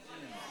doing.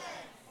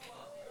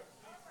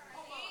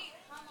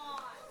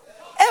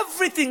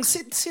 Everything.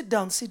 Sit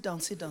down.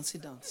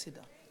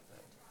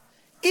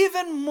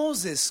 Even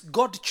Moses,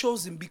 God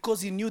chose him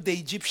because he knew the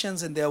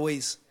Egyptians and their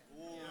ways.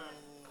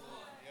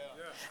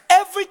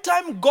 Every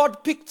time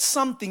God picked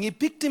something, he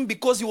picked him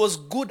because he was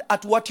good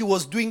at what he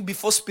was doing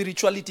before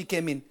spirituality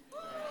came in.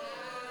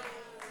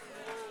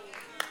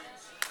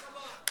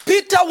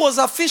 Peter was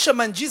a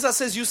fisherman. Jesus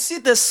says, you see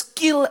the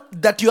skill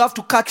that you have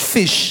to catch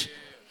fish.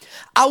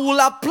 I will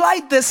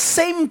apply the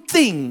same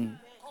thing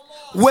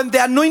when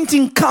the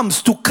anointing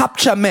comes to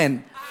capture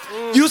men.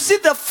 You see,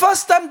 the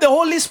first time the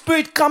Holy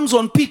Spirit comes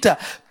on Peter,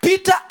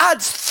 Peter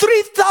adds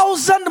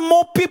 3,000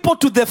 more people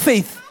to the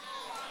faith.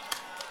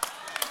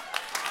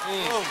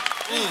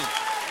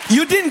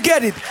 You didn't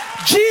get it.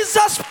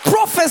 Jesus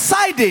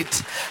prophesied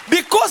it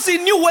because he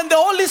knew when the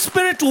Holy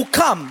Spirit will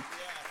come,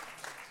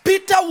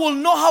 Peter will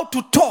know how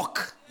to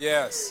talk.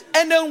 Yes.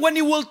 And then when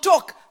he will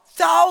talk,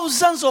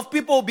 thousands of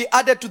people will be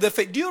added to the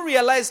faith. Do you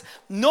realize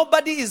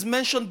nobody is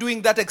mentioned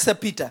doing that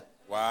except Peter?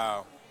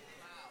 Wow.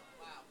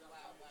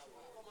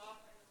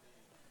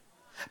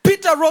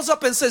 Peter rose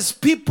up and says,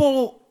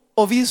 people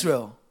of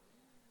Israel,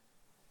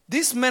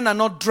 these men are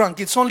not drunk.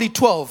 It's only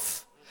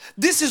 12.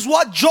 This is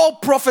what Joel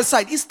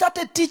prophesied. He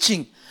started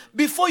teaching.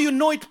 Before you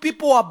know it,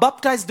 people were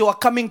baptized. They were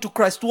coming to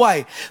Christ.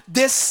 Why?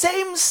 The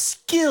same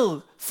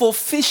skill for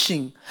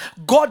fishing,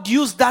 God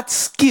used that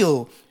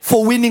skill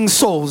for winning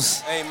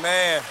souls.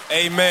 Amen.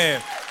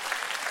 Amen.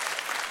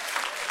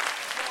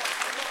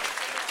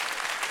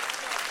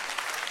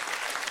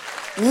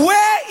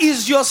 Where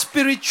is your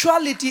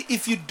spirituality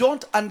if you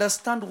don't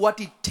understand what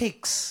it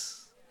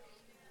takes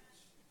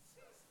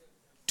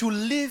to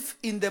live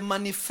in the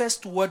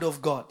manifest word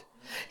of God?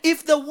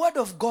 If the word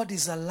of God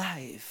is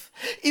alive,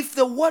 if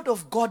the word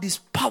of God is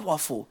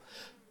powerful,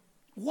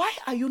 why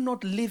are you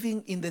not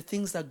living in the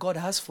things that God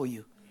has for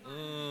you?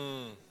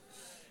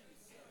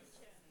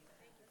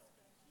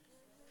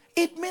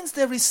 It means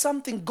there is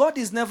something. God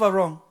is never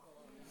wrong.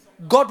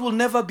 God will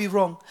never be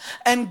wrong.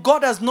 And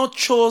God has not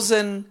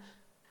chosen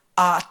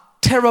a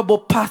terrible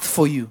path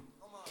for you.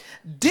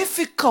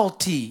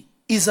 Difficulty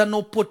is an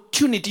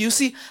opportunity. You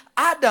see,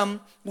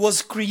 Adam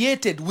was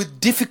created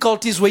with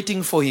difficulties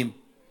waiting for him.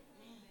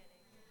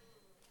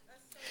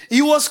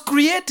 He was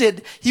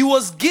created. He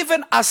was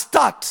given a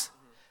start.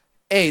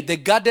 Hey, the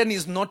garden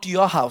is not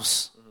your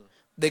house.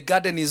 The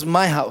garden is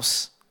my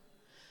house.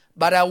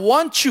 But I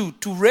want you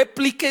to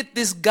replicate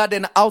this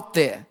garden out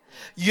there.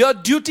 Your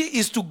duty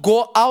is to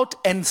go out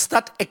and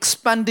start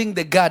expanding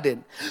the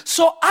garden.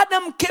 So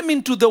Adam came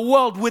into the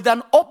world with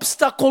an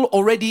obstacle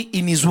already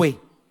in his way.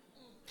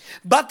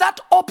 But that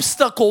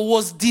obstacle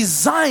was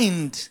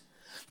designed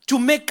to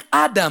make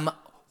Adam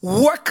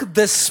work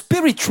the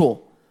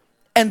spiritual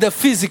and the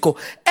physical.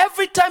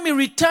 Every time he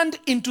returned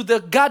into the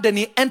garden,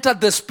 he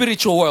entered the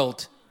spiritual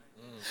world.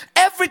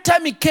 Every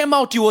time he came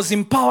out, he was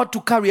empowered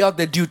to carry out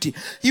the duty.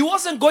 He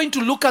wasn't going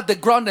to look at the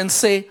ground and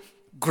say,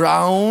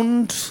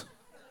 ground,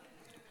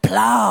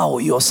 plow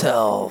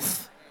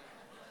yourself.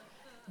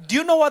 Do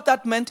you know what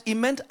that meant? It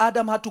meant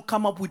Adam had to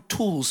come up with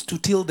tools to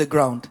till the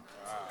ground.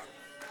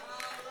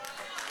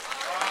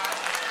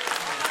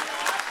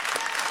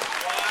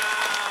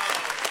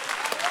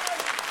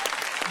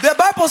 The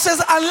Bible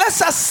says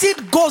unless a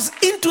seed goes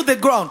into the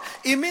ground,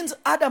 it means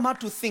Adam had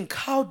to think,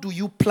 how do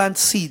you plant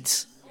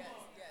seeds?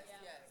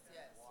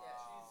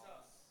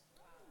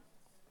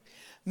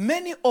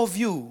 Many of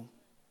you,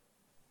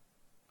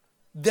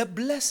 the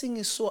blessing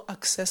is so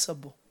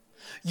accessible.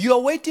 You are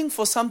waiting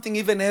for something,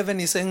 even heaven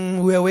is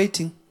saying, we are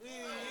waiting.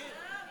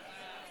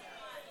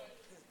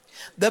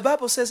 The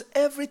Bible says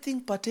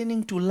everything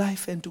pertaining to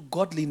life and to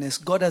godliness,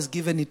 God has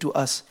given it to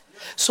us.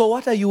 So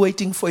what are you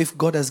waiting for if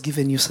God has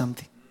given you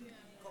something?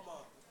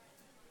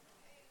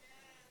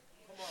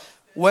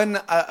 When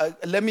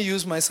let me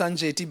use my son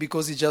JT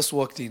because he just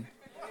walked in.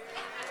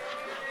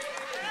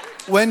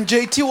 When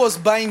JT was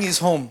buying his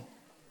home,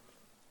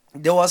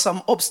 there were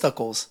some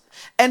obstacles.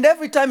 And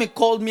every time he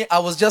called me, I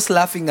was just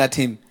laughing at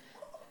him.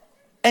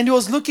 And he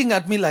was looking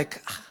at me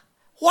like,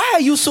 why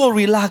are you so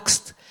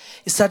relaxed?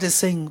 He started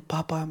saying,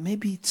 Papa,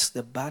 maybe it's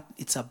a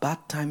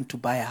bad time to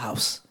buy a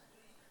house.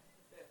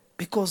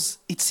 Because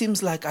it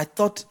seems like I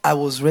thought I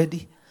was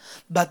ready.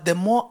 But the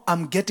more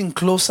I'm getting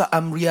closer,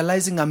 I'm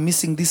realizing I'm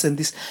missing this and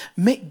this.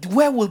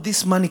 Where will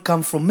this money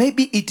come from?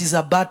 Maybe it is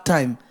a bad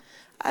time.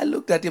 I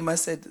looked at him, I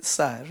said,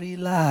 sir,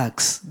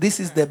 relax. This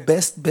is the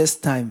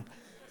best time.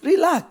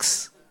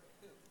 Relax.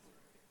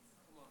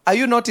 Are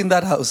you not in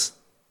that house?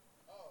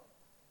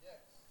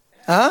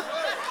 Huh?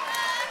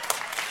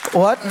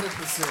 What?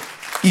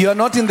 100%. You are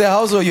not in the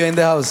house or you're in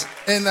the house?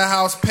 In the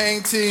house,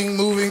 painting,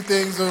 moving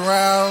things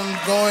around,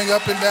 going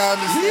up and down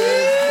the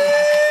stairs.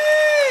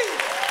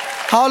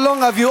 How long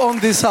have you owned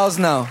this house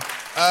now?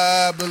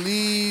 I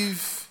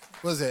believe,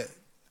 what is it?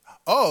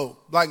 Oh,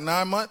 like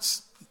 9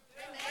 months.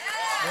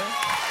 Yeah.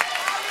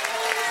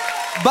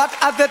 But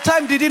at the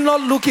time, did it not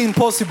look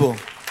impossible?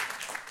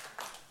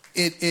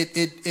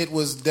 It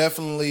was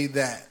definitely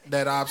that.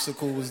 That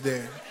obstacle was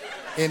there.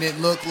 And it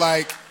looked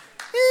like,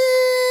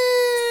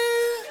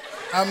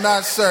 I'm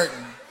not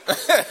certain.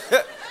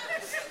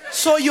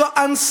 So your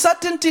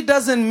uncertainty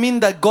doesn't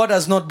mean that God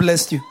has not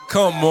blessed you.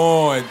 Come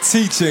on,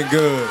 teaching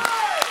good.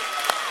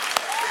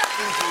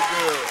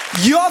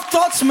 Your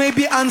thoughts may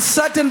be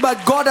uncertain,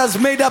 but God has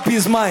made up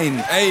his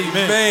mind.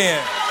 Amen.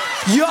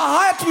 Your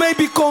heart may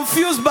be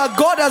confused, but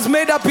God has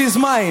made up his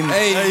mind.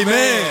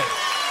 Amen.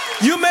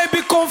 You may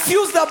be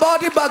confused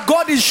about it, but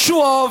God is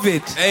sure of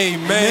it.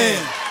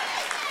 Amen.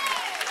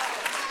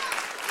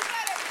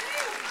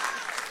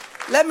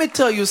 Let me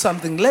tell you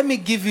something. Let me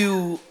give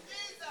you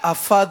a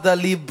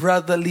fatherly,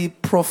 brotherly,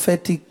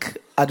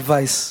 prophetic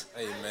advice.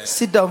 Amen.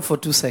 Sit down for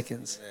 2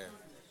 seconds. Amen.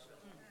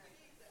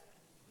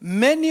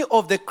 Many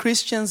of the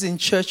Christians in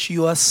church,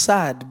 you are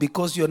sad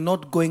because you're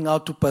not going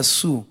out to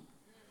pursue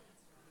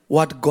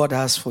what God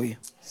has for you.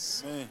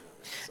 Amen.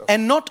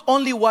 And not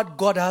only what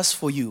God has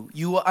for you,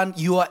 you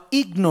are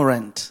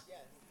ignorant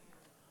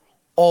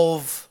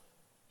of,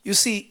 you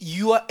see,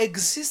 you are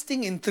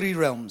existing in 3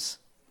 realms.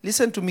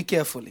 Listen to me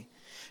carefully.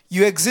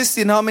 You exist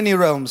in how many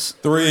realms?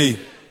 3.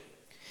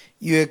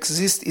 You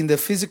exist in the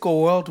physical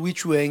world,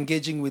 which we are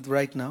engaging with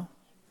right now.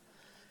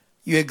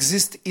 You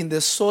exist in the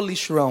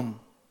soulish realm,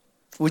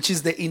 which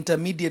is the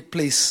intermediate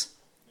place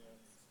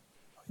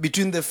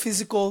between the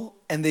physical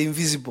and the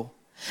invisible.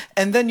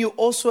 And then you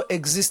also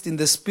exist in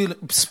the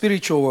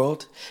spiritual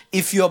world.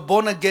 If you are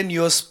born again,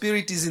 your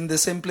spirit is in the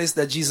same place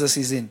that Jesus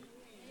is in.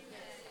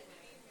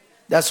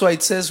 That's why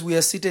it says we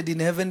are seated in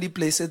heavenly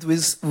places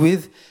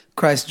with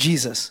Christ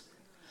Jesus.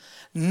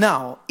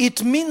 Now,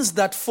 it means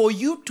that for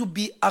you to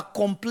be a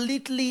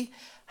completely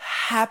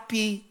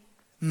happy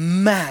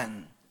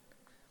man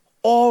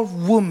or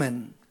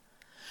woman,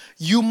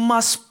 you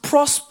must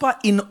prosper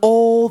in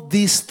all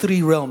these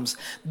 3 realms.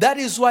 That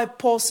is why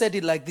Paul said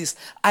it like this.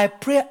 I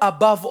pray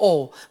above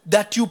all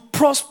that you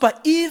prosper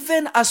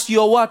even as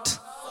your what?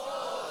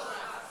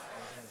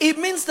 It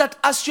means that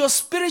as your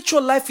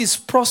spiritual life is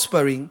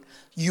prospering,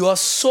 your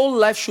soul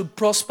life should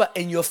prosper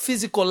and your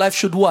physical life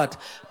should what?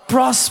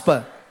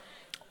 Prosper.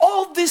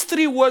 All these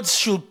 3 words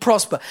should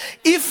prosper.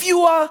 If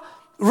you are,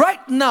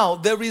 right now,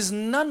 there is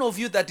none of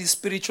you that is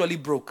spiritually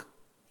broke.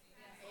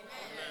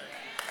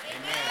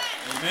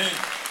 Amen.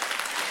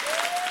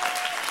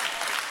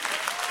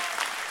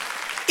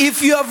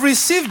 If you have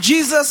received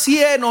Jesus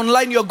here and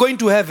online, you're going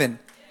to heaven.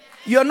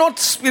 You're not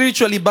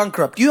spiritually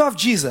bankrupt. You have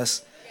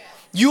Jesus.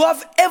 You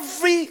have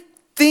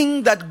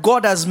everything that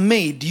God has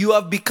made. You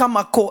have become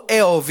a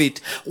co-heir of it.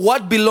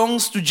 What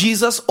belongs to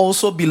Jesus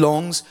also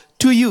belongs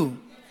to you.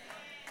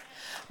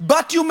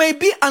 But you may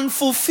be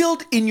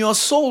unfulfilled in your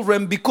soul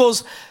realm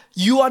because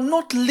you are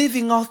not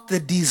living out the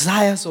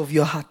desires of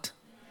your heart.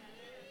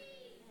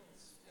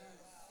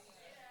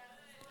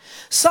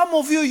 Some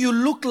of you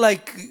look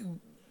like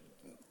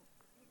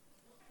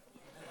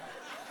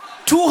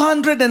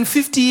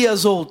 250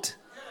 years old.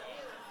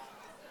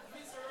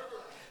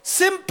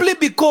 Simply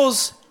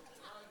because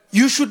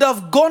you should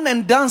have gone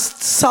and danced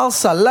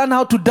salsa. Learn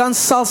how to dance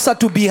salsa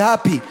to be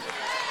happy.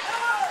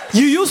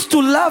 You used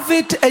to love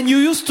it and you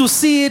used to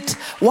see it.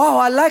 Wow,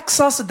 I like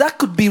salsa. That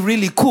could be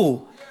really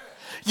cool.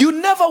 You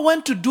never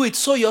went to do it,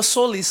 so your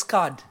soul is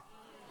scarred.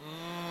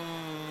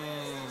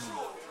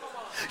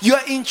 You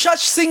are in church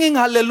singing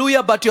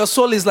hallelujah, but your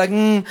soul is like,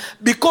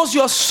 because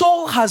your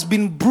soul has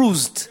been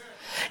bruised.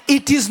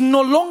 It is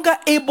no longer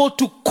able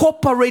to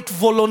cooperate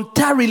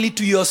voluntarily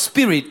to your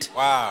spirit.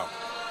 Wow.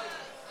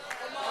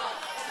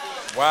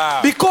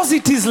 Wow. Because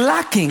it is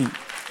lacking.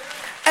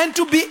 And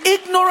to be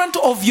ignorant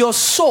of your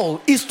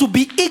soul is to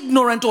be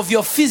ignorant of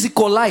your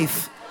physical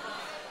life.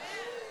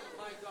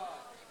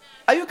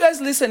 Are you guys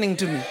listening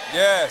to me?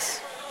 Yes.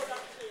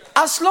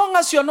 As long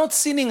as you're not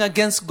sinning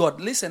against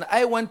God. Listen,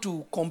 I went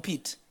to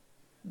compete.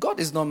 God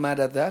is not mad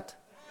at that.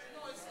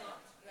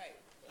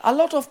 A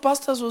lot of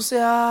pastors will say,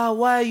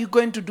 why are you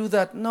going to do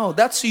that? No,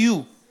 that's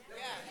you.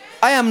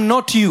 I am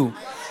not you.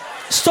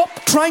 Stop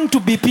trying to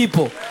be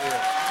people.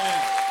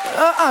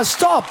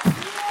 Stop.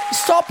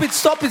 Stop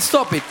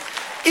it.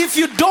 If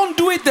you don't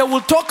do it, they will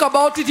talk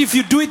about it. If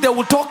you do it, they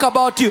will talk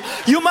about you.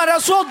 You might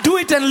as well do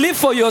it and live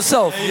for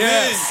yourself.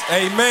 Yes.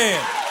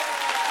 Amen.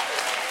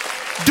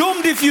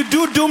 Doomed if you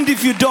do, doomed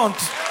if you don't.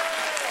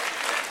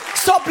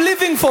 Stop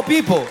living for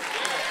people.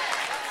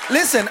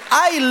 Listen,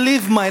 I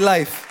live my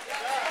life.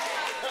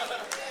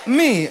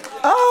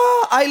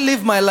 I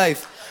live my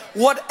life.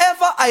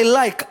 Whatever I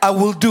like, I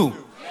will do.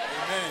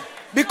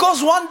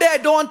 Because one day I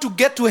don't want to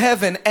get to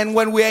heaven, and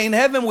when we are in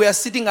heaven, we are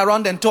sitting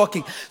around and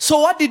talking. So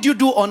what did you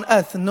do on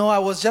earth? No, I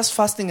was just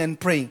fasting and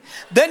praying.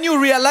 Then you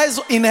realize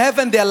in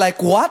heaven, they're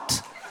like,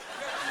 what?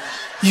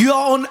 You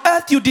are on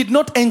earth, you did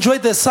not enjoy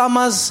the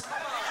summers.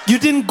 You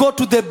didn't go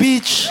to the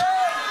beach.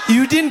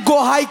 You didn't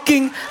go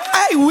hiking.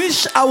 I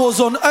wish I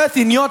was on earth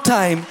in your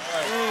time.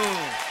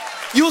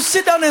 You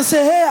sit down and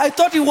say, hey, I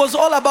thought it was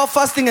all about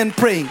fasting and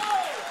praying.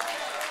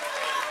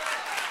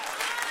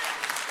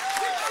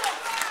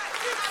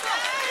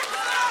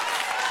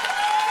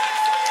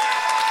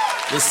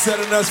 You're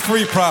setting us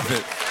free,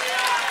 prophet.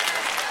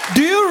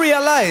 Do you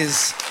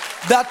realize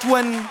that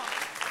when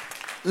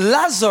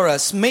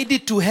Lazarus made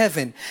it to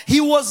heaven, he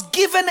was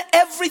given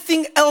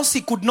everything else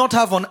he could not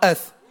have on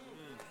earth?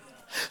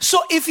 So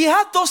if he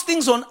had those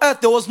things on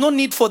earth, there was no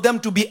need for them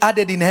to be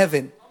added in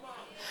heaven.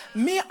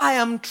 I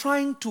am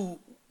trying to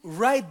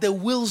ride the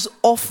wheels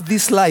off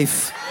this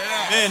life.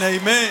 Amen,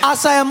 amen.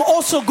 As I am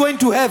also going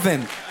to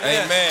heaven.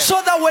 Amen. So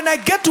that when I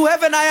get to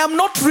heaven, I am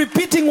not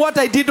repeating what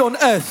I did on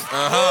earth.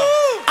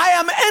 I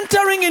am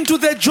entering into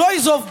the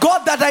joys of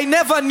God that I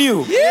never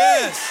knew.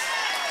 Yes.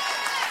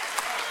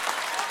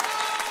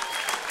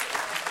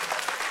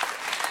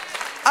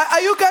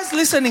 Are you guys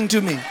listening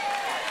to me?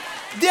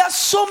 There are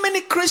so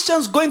many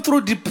Christians going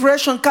through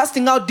depression,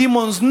 casting out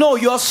demons. No,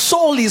 your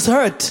soul is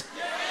hurt.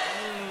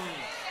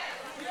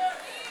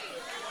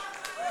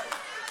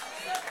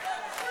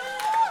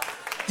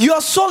 Your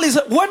soul is.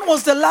 When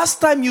was the last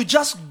time you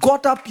just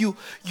got up, you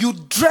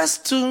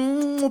dressed,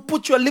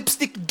 put your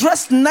lipstick,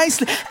 dressed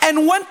nicely,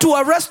 and went to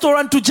a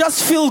restaurant to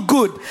just feel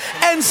good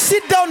and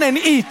sit down and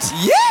eat?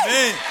 Yeah.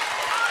 Amen.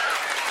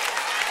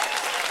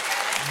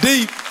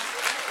 Deep.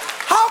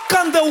 How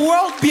can the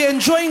world be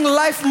enjoying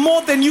life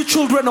more than you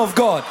children of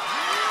God?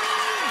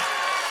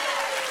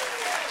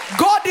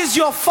 God is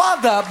your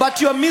father, but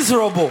you're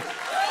miserable.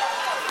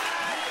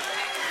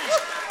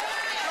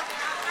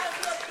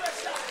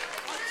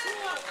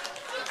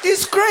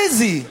 It's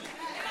crazy.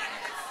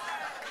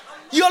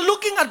 You're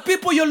looking at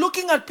people,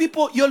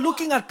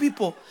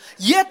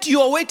 yet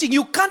you are waiting.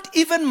 You can't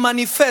even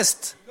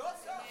manifest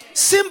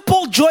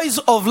simple joys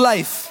of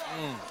life,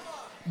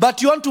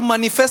 but you want to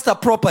manifest a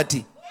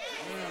property.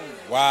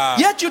 Wow.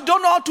 Yet you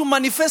don't know how to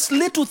manifest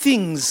little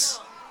things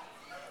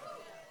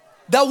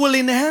that will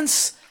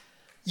enhance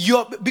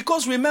your...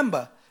 Because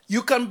remember,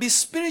 you can be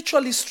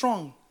spiritually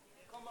strong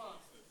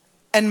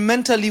and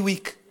mentally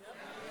weak.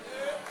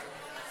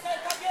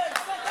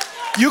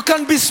 You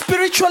can be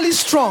spiritually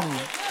strong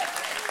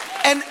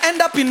and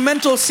end up in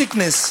mental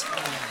sickness.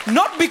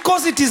 Not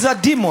because it is a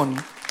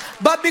demon,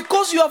 but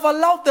because you have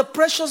allowed the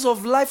pressures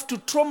of life to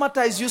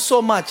traumatize you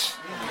so much.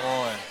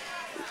 Boy.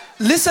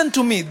 Listen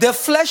to me. The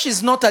flesh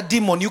is not a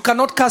demon. You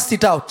cannot cast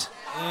it out.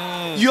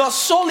 Your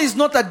soul is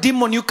not a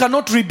demon. You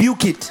cannot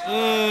rebuke it.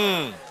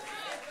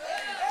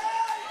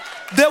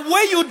 The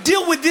way you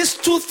deal with these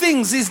two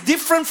things is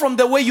different from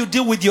the way you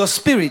deal with your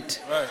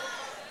spirit. Right.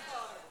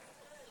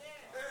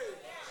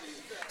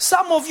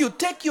 Some of you,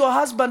 take your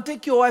husband,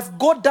 take your wife,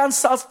 go down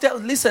south.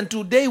 Listen,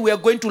 today we are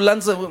going to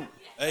learn some.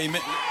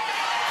 Amen.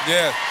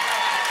 Yeah.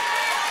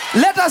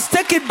 Let us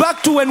take it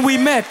back to when we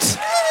met.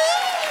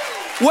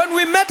 When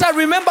we met, I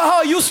remember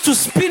how I used to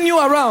spin you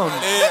around.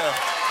 Yeah.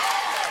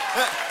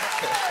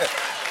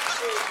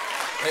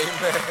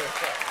 Amen.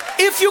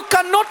 If you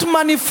cannot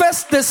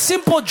manifest the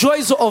simple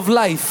joys of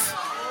life,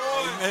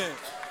 Amen.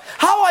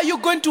 how are you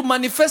going to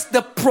manifest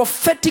the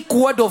prophetic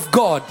word of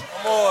God?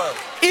 Come on.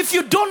 If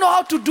you don't know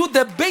how to do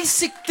the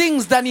basic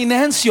things that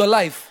enhance your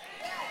life.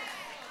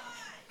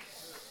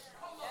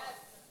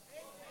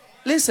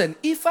 Listen,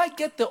 if I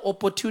get the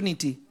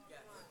opportunity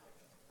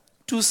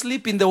to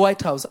sleep in the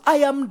White House, I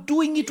am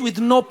doing it with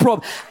no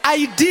problem.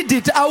 I did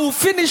it. I will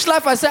finish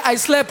life. I say I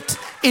slept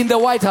in the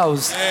White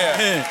House.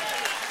 Yeah.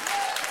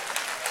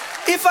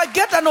 If I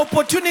get an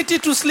opportunity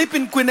to sleep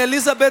in Queen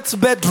Elizabeth's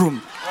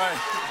bedroom, Right.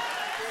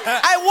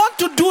 I want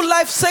to do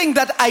life saying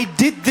that I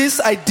did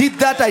this, I did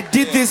that, I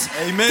did this.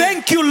 Amen.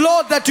 Thank you,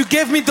 Lord, that you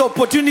gave me the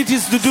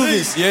opportunities to do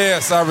this.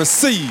 Yes, I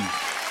receive.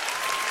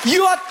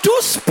 You are too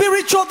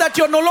spiritual that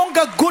you're no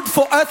longer good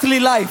for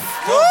earthly life.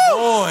 Come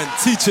on,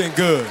 teaching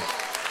good.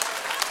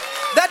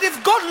 That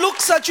if God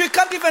looks at you, he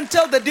can't even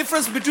tell the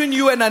difference between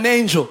you and an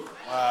angel.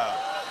 Wow.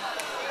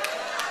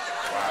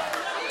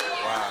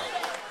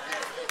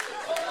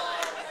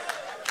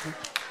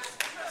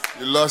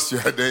 You lost your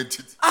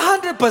identity.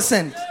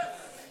 100%.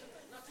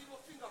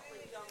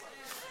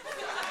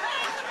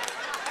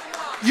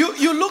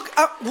 You look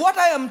at what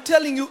I am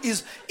telling you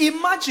is,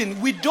 imagine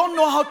we don't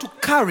know how to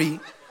carry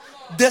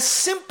the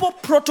simple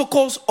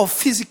protocols of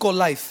physical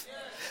life.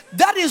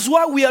 That is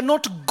why we are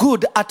not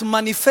good at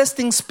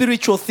manifesting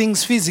spiritual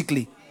things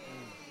physically.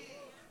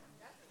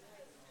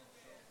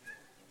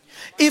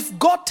 If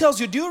God tells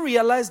you, do you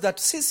realize that,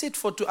 sit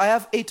for two, I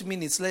have 8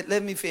 minutes,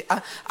 let me,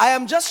 I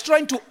am just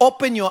trying to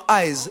open your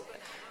eyes.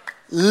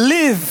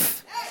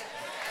 Live.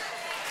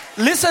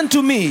 Listen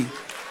to me.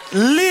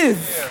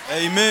 Live.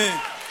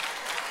 Amen.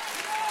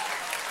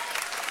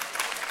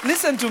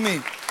 Listen to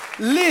me.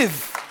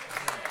 Live.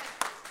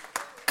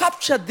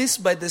 Capture this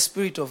by the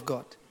Spirit of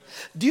God.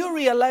 Do you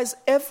realize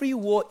every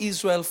war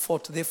Israel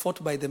fought, they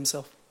fought by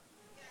themselves?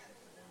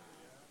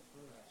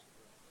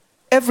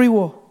 Every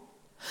war.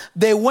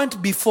 They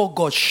went before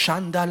God.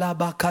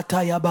 Shandalaba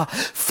katayaba.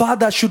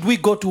 Father, should we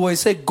go to war? He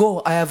said,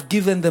 go, I have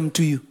given them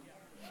to you.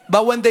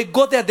 But when they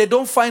go there, they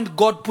don't find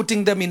God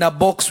putting them in a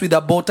box with a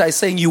bow tie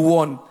saying you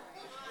won.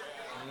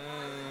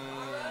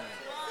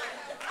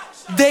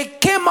 They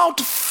came out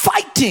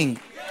fighting.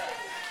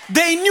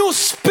 They knew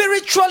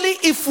spiritually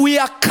if we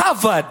are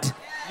covered,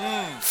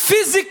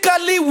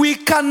 physically we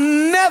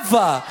can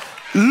never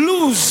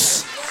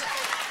lose.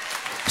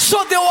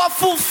 So they were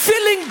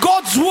fulfilling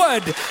God's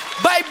word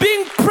by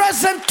being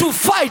present to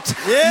fight,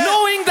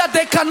 knowing that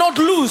they cannot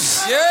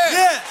lose.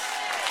 Yeah.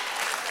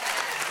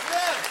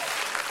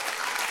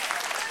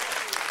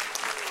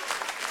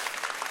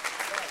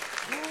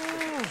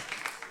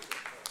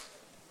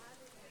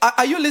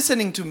 Are you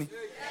listening to me?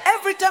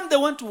 Every time they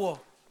went to war,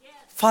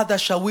 Father,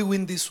 shall we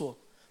win this war?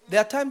 There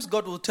are times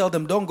God will tell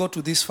them, don't go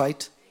to this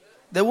fight.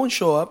 They won't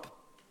show up.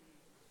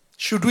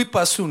 Should we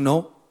pursue?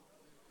 No.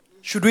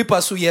 Should we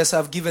pursue? Yes,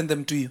 I've given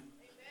them to you.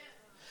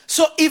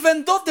 So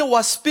even though they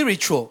were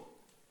spiritual,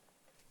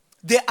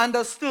 they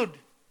understood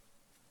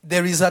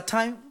there is a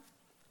time,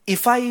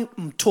 if I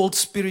am told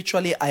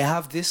spiritually I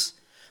have this,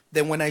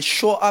 then when I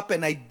show up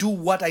and I do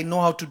what I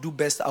know how to do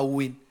best, I'll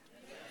win.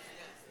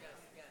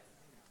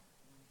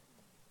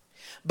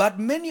 But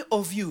many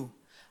of you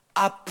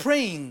are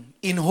praying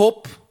in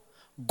hope,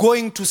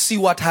 going to see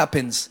what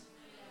happens.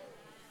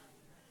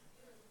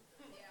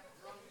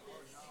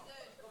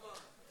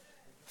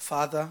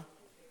 Father,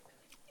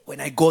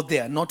 when I go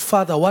there, not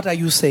Father, what are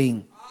you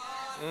saying?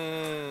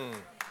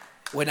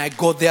 When I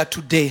go there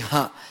today,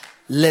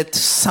 let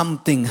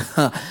something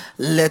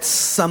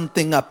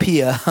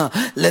appear.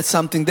 Let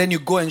something. Then you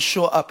go and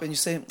show up and you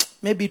say,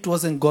 maybe it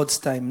wasn't God's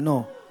time.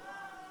 No.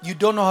 You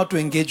don't know how to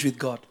engage with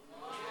God.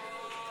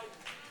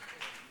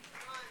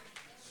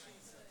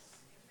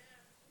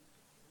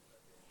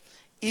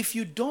 If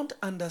you don't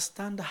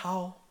understand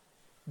how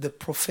the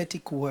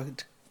prophetic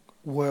world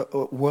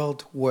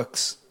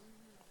works,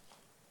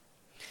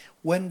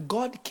 when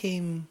God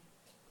came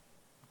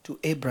to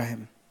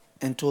Abraham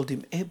and told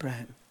him,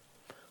 Abraham,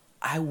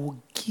 I will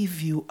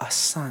give you a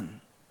son.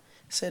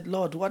 He said,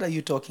 Lord, what are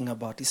you talking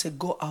about? He said,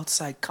 go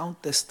outside,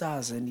 count the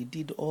stars. And he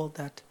did all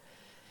that.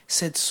 He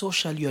said, so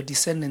shall your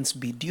descendants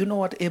be. Do you know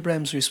what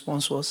Abraham's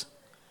response was?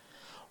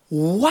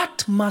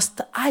 What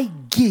must I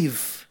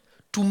give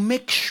to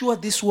make sure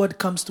this word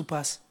comes to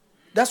pass?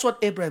 That's what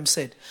Abraham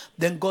said.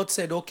 Then God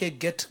said, okay,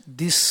 get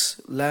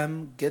this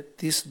lamb, get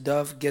this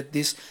dove, get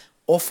this.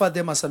 Offer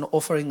them as an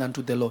offering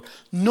unto the Lord.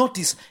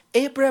 Notice,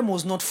 Abraham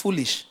was not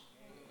foolish.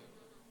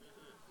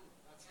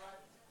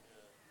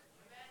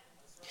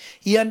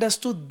 He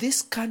understood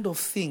this kind of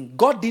thing.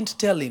 God didn't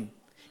tell him.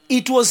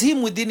 It was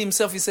him within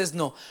himself. He says,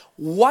 no,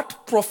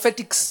 what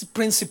prophetic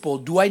principle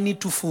do I need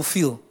to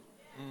fulfill?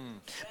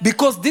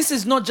 Because this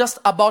is not just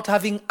about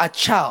having a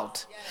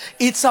child.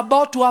 It's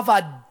about to have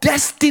a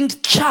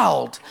destined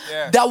child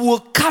that will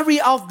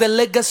carry out the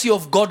legacy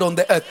of God on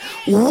the earth.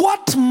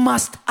 What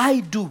must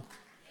I do?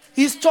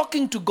 He's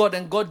talking to God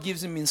and God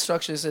gives him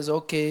instructions. He says,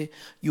 okay,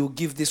 you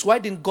give this. Why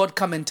didn't God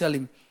come and tell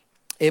him,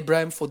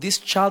 Abraham, for this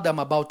child I'm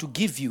about to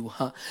give you,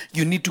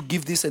 you need to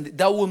give this. And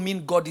that will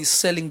mean God is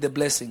selling the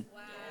blessing.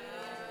 Wow.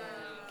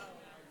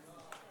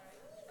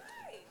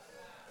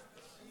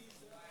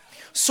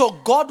 So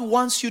God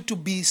wants you to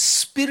be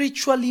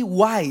spiritually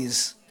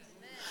wise,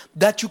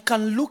 that you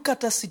can look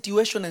at a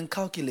situation and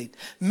calculate.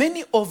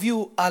 Many of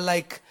you are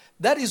like,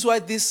 that is why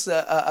this,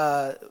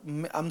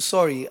 I'm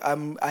sorry,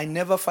 I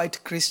never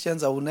fight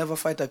Christians. I will never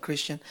fight a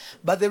Christian.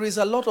 But there is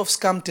a lot of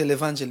scam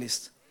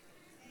televangelists.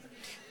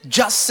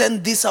 Just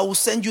send this, I will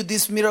send you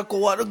this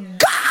miracle.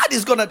 God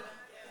is going to...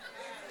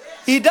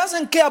 He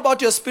doesn't care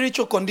about your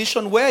spiritual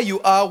condition, where you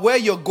are, where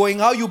you're going,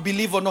 how you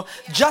believe or not.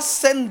 Just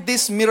send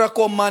this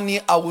miracle money,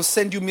 I will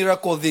send you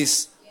miracle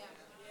this.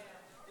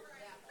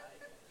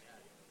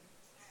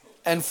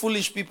 And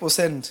foolish people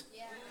send.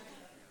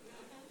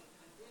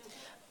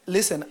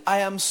 Listen, I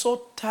am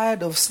so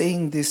tired of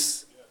saying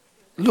this.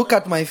 Look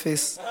at my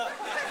face.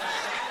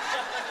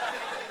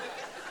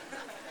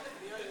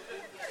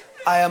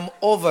 I am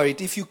over it.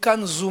 If you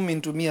can zoom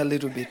into me a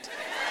little bit.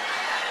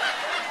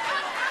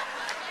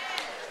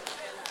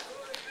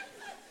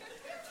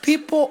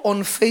 People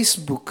on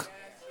Facebook,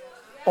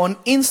 on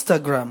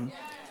Instagram,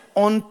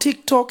 on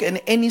TikTok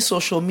and any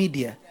social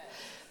media,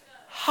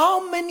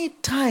 how many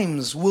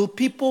times will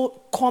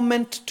people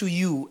comment to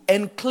you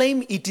and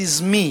claim it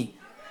is me?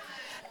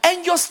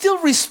 And you're still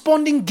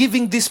responding,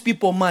 giving these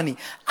people money.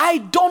 I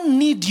don't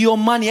need your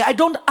money. I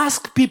don't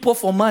ask people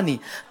for money.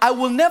 I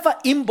will never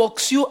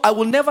inbox you. I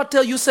will never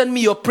tell you, send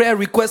me your prayer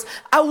request.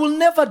 I will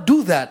never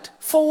do that.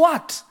 For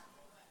what?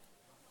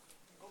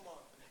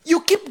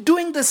 You keep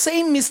doing the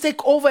same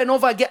mistake over and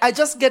over again. I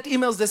just get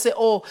emails. They say,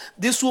 oh,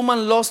 this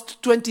woman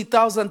lost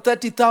 20,000,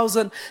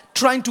 30,000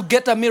 trying to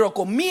get a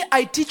miracle. Me,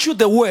 I teach you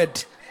the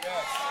word.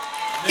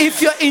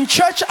 If you're in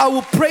church, I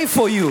will pray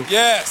for you.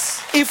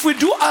 Yes. If we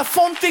do a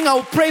phone thing, I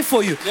will pray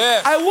for you.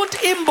 Yes. I won't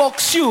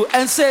inbox you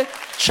and say,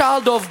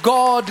 child of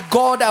God,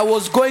 I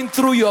was going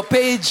through your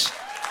page.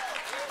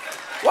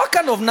 What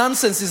kind of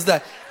nonsense is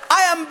that?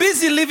 I am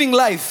busy living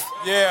life.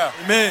 Yeah.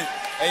 Amen.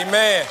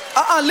 Amen.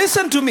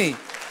 Listen to me.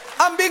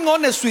 I'm being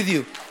honest with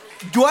you.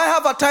 Do I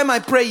have a time I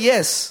pray?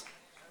 Yes.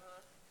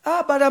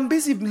 But I'm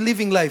busy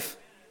living life.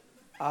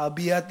 I'll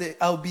be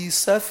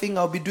surfing,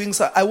 I'll be doing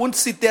something. I won't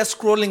sit there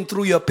scrolling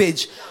through your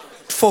page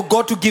for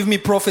God to give me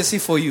prophecy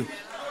for you.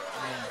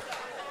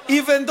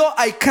 Even though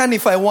I can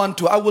if I want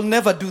to, I will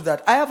never do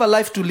that. I have a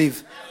life to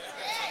live.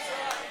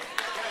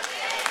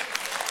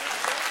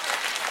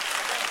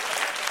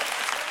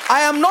 I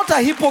am not a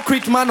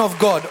hypocrite man of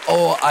God.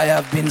 Oh, I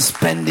have been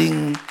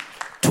spending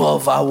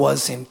 12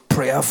 hours in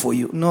prayer for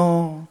you.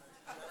 No.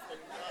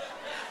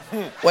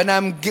 When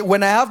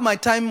I have my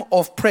time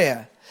of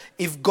prayer,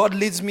 if God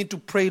leads me to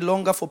pray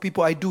longer for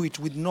people, I do it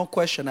with no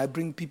question. I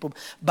bring people.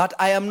 But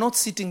I am not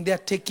sitting there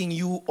taking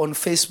you on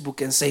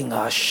Facebook and saying,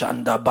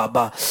 Shanda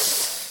Baba,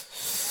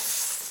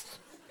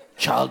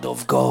 child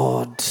of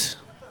God,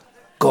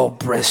 God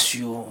bless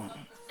you.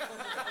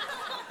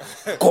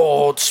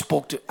 God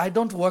spoke to you. I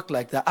don't work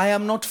like that. I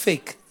am not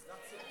fake.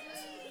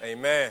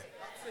 Amen.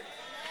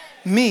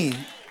 Me,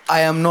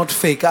 I am not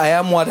fake. I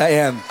am what I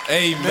am.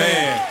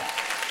 Amen.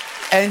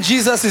 And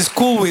Jesus is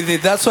cool with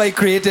it. That's why he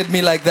created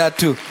me like that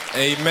too.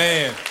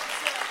 Amen.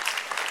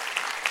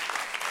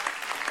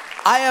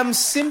 I am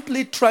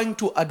simply trying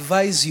to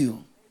advise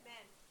you.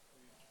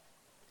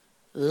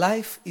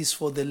 Life is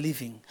for the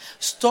living.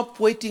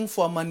 Stop waiting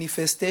for a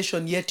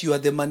manifestation, yet you are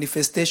the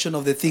manifestation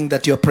of the thing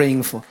that you're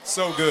praying for.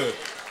 So good.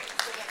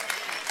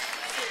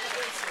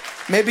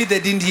 Maybe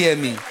they didn't hear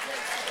me.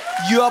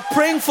 You are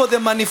praying for the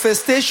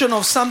manifestation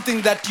of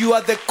something that you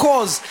are the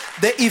cause,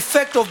 the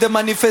effect of the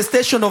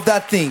manifestation of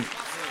that thing.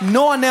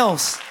 No one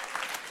else.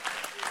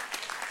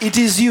 It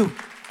is you.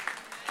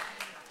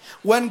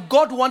 When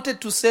God wanted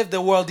to save the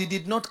world, he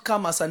did not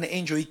come as an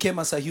angel, he came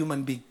as a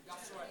human being.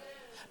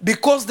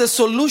 Because the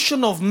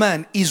solution of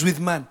man is with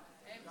man.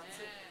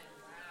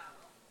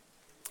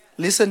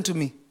 Listen to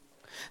me.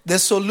 The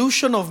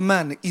solution of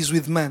man is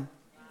with man.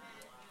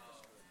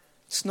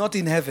 It's not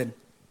in heaven.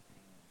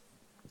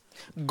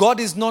 God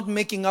is not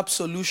making up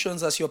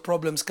solutions as your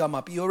problems come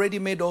up. He already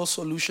made all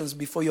solutions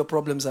before your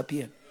problems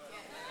appear.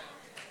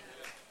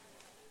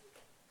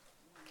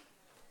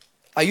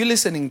 Are you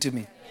listening to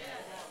me?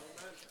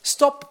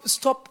 Stop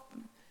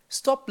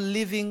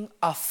living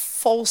a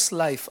false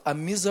life, a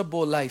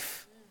miserable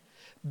life.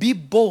 Be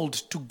bold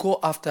to go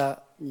after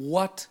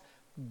what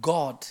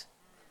God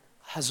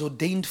has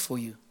ordained for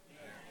you.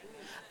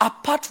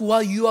 Apart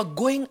while you are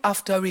going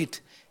after it,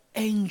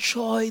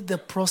 enjoy the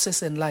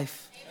process in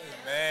life.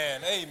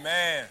 Amen.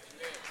 Amen.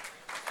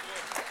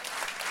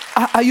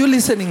 Are you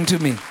listening to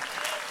me?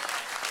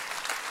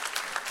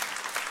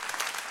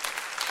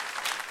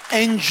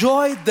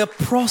 Enjoy the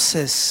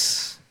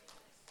process.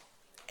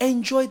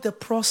 Enjoy the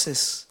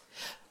process.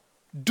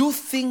 Do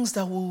things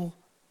that will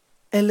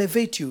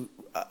elevate you.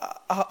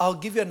 I'll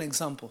give you an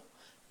example.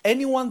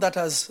 Anyone that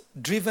has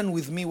driven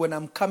with me when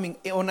I'm coming,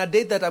 on a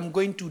day that I'm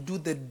going to do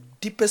the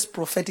deepest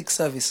prophetic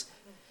service,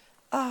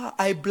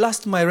 I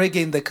blast my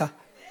reggae in the car.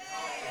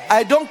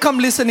 I don't come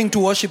listening to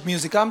worship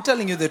music. I'm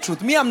telling you the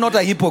truth. Me, I'm not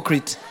a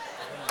hypocrite.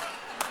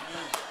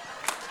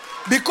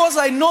 Because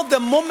I know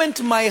the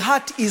moment my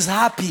heart is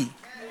happy,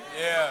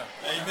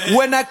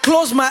 when I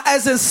close my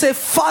eyes and say,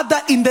 Father,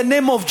 in the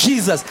name of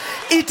Jesus,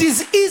 it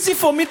is easy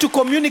for me to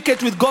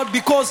communicate with God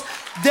because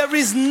there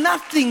is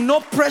nothing,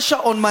 no pressure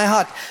on my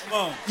heart.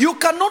 You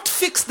cannot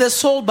fix the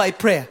soul by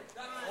prayer.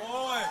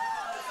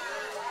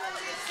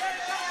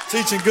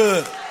 Teaching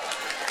good.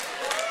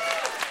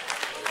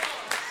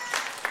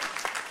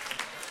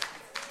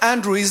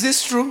 Andrew, is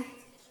this true?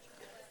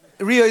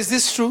 Rio, is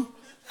this true?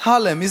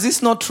 Harlem, is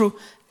this not true?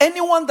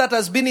 Anyone that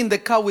has been in the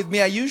car with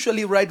me, I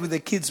usually ride with the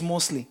kids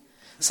mostly.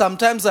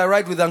 Sometimes I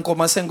ride with Uncle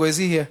Masengo. Is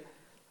he here?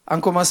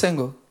 Uncle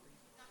Masengo?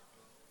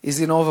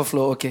 Is in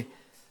overflow? Okay.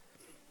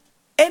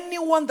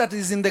 Anyone that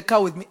is in the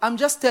car with me, I'm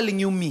just telling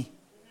you me.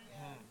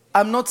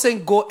 I'm not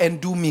saying go and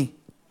do me.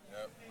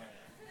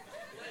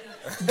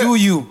 Do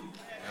you.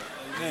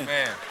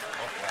 Amen.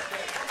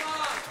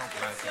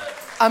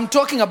 I'm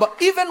talking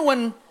about even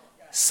when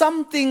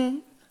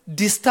something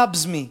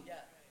disturbs me,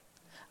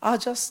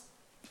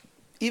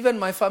 even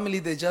my family,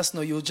 they just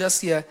know. You'll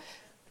just hear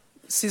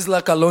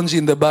Sizzla Kalonji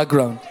in the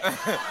background.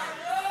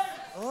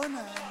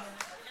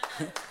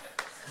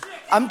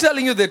 I'm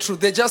telling you the truth.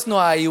 They just know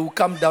I will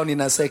come down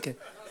in a second.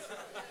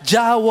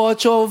 Jah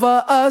watch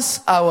over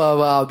us.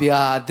 I'll be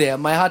there.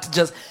 My heart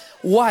just...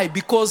 Why?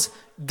 Because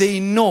they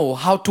know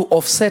how to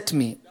offset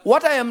me.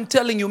 What I am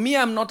telling you, me,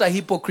 I'm not a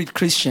hypocrite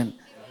Christian.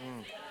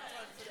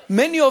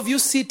 Many of you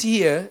sit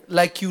here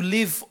like you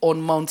live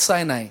on Mount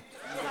Sinai.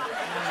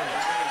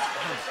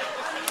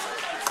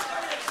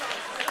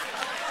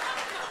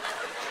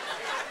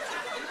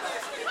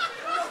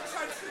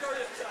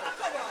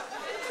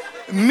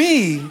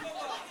 Me,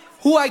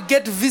 who I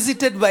get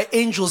visited by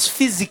angels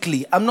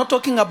physically. I'm not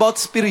talking about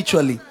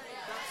spiritually.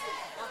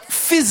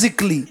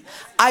 Physically.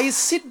 I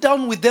sit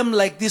down with them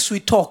like this,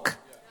 we talk.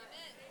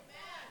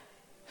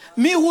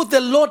 Me who the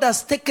Lord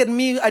has taken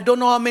me, I don't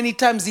know how many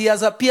times he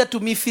has appeared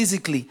to me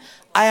physically.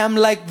 I am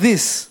like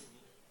this.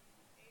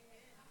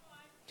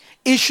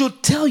 It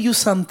should tell you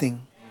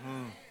something.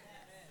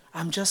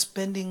 I'm just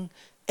spending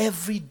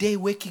every day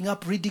waking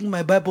up reading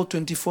my Bible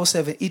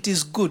 24/7. It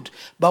is good.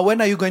 But when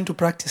are you going to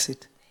practice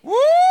it? Woo!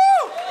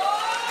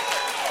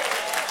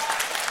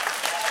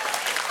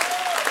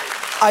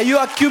 Are you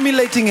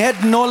accumulating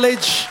head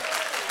knowledge?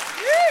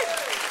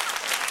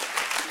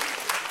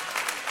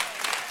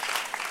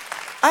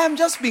 I am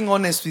just being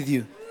honest with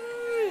you.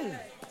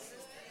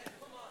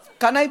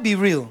 Can I be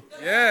real?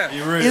 Yeah.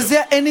 Be real. Is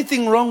there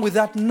anything wrong with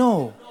that?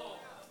 No.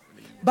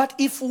 But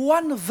if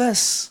one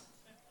verse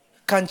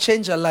can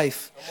change a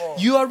life,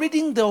 you are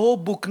reading the whole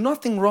book,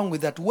 nothing wrong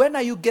with that. When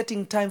are you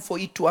getting time for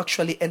it to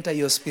actually enter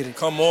your spirit?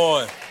 Come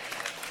on.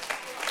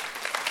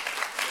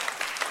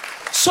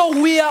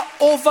 So we are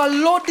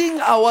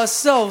overloading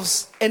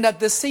ourselves and at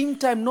the same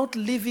time not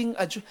living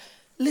a...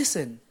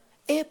 Listen,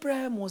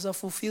 Abraham was a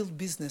fulfilled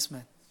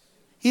businessman.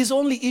 His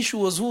only issue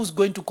was who's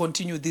going to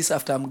continue this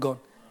after I'm gone.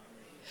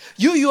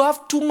 You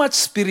have too much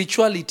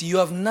spirituality. You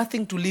have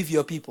nothing to leave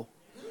your people.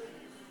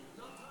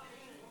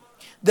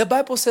 The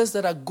Bible says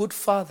that a good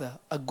father,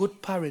 a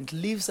good parent,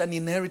 leaves an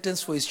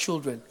inheritance for his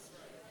children.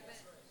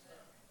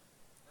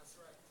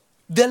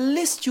 The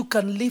least you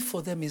can leave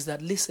for them is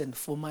that, listen,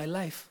 for my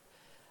life,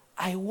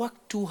 I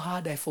worked too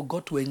hard, I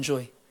forgot to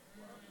enjoy.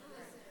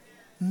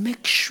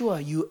 Make sure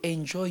you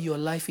enjoy your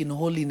life in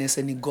holiness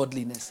and in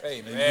godliness.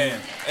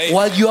 Amen.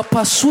 While you are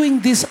pursuing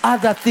these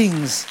other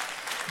things,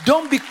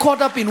 don't be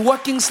caught up in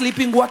working,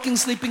 sleeping,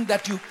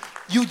 that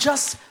you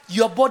just,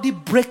 your body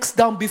breaks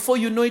down. Before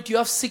you know it, you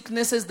have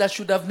sicknesses that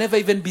should have never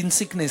even been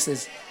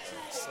sicknesses.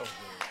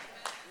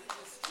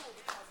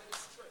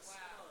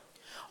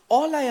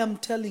 All I am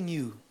telling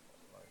you,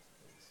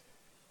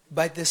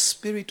 by the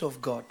Spirit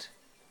of God,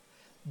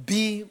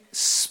 be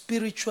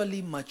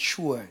spiritually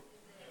mature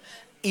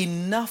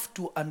enough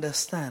to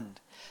understand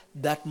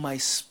that my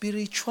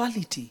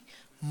spirituality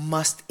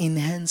must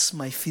enhance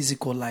my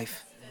physical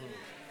life.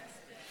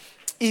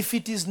 If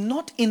it is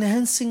not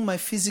enhancing my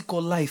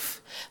physical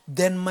life,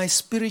 then my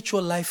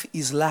spiritual life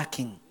is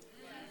lacking.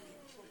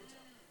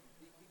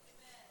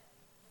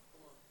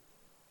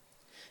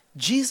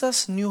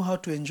 Jesus knew how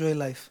to enjoy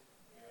life.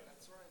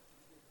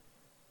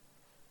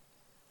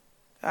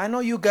 I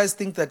know you guys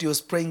think that he was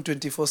praying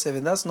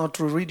 24/7. That's not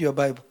true. Read your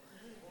Bible.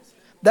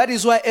 That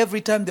is why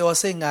every time they were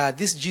saying,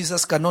 this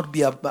Jesus cannot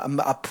be a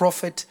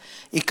prophet.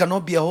 He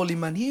cannot be a holy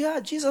man.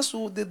 Jesus,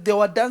 they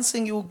were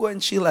dancing. He would go and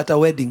chill at a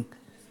wedding.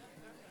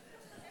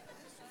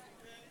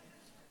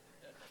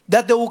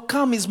 That they will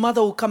come, his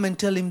mother will come and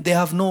tell him they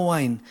have no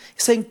wine.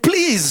 He's saying,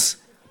 please,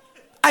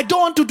 I don't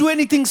want to do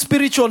anything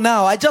spiritual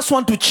now. I just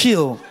want to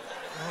chill.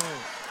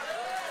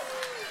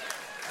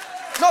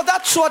 No,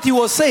 that's what he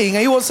was saying.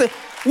 And he was saying,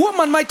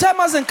 woman, my time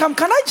hasn't come.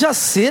 Can I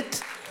just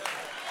sit?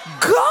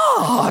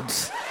 God.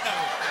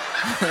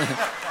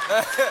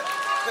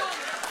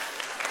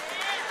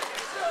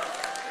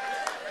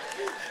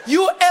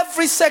 You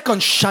every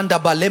second,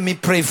 Shandaba, let me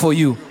pray for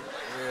you.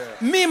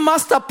 Me,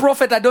 master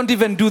prophet, I don't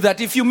even do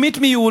that. If you meet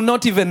me, you will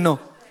not even know.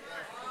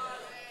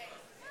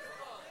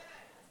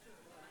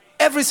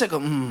 Every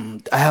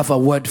second, I have a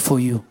word for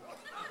you.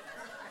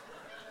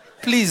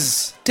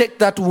 Please take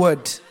that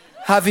word.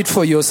 Have it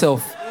for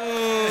yourself.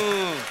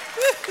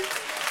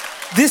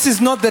 This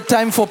is not the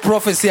time for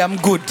prophecy. I'm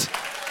good.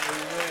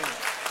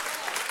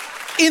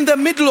 In the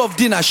middle of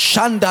dinner,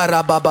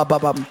 Shandara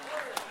babababam.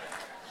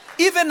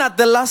 Even at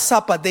the Last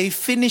Supper, they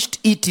finished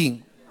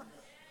eating.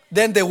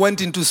 Then they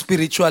went into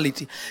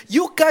spirituality.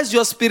 You guys,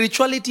 your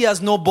spirituality has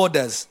no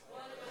borders.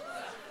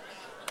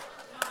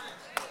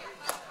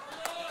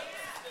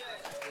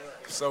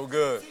 So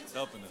good.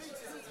 Helping us.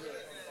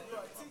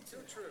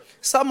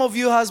 Some of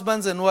you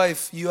husbands and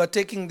wives, you are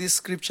taking this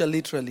scripture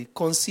literally.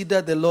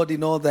 Consider the Lord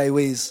in all thy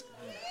ways.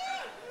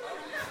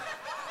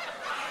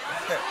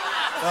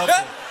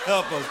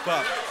 Help us,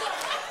 Pop.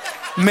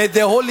 May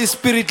the Holy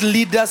Spirit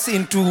lead us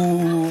into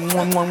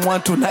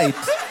tonight.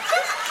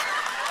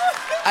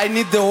 I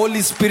need the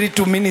Holy Spirit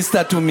to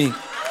minister to me.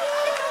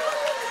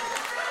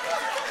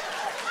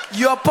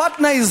 Your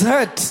partner is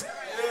hurt.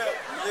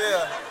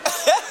 Yeah.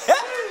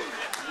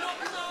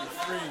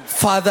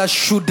 Father,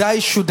 should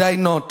I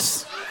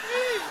not?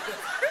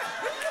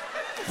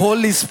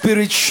 Holy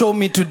Spirit, show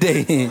me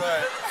today.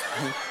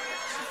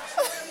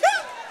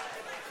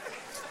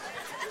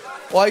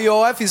 While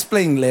your wife is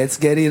playing, let's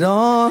get it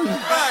on.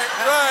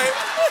 Right.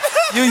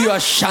 You are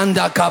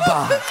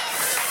Shandakaba.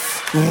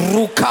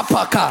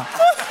 Rukapaka.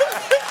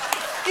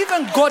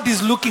 Even God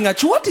is looking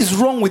at you. What is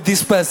wrong with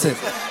this person?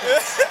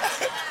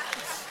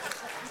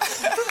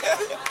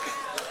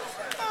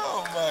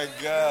 Oh my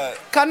God.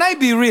 Can I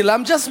be real?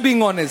 I'm just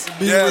being honest.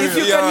 Yeah, if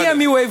you be can hear honest.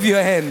 me, wave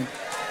your hand.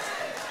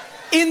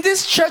 In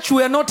this church,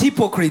 we are not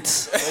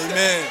hypocrites.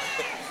 Amen.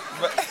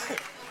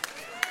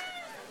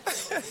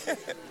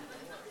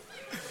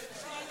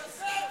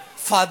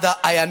 Father,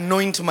 I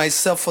anoint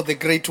myself for the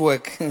great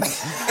work.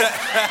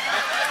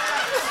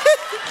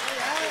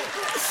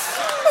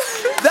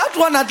 That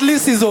one at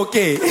least is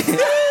okay.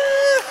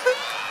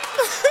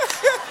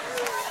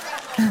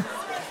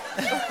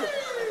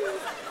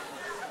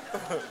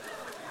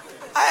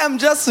 I am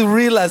just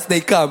real as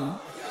they come.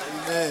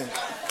 Amen.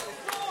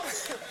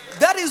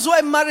 That is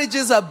why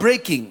marriages are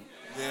breaking.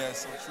 Yeah,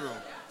 so true.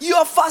 You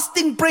are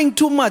fasting, praying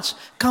too much.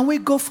 Can we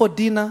go for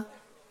dinner?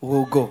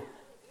 We'll go.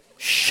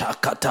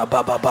 Shakata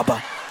baba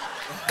baba.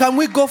 Can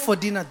we go for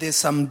dinner? There's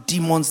some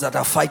demons that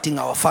are fighting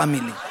our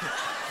family.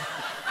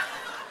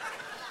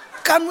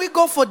 Can we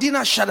go for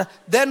dinner? Shada.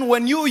 Then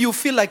when you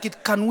feel like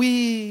it, can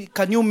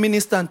you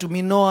minister unto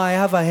me? No, I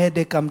have a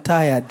headache, I'm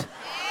tired.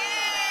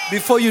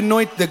 Before you know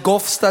it, the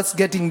gulf starts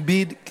getting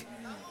big.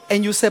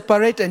 And you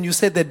separate and you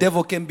say the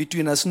devil came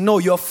between us. No,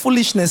 your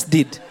foolishness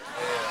did.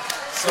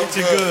 So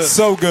good.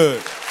 So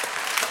good.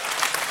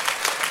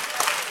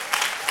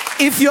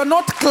 If you're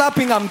not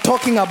clapping, I'm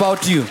talking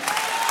about you.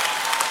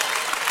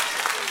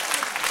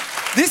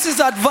 This is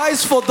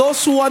advice for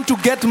those who want to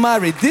get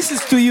married. This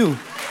is to you.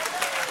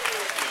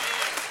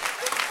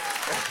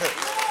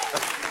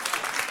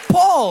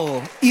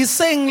 Paul is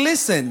saying,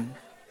 listen,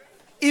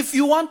 if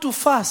you want to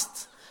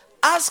fast,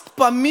 ask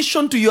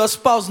permission to your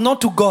spouse,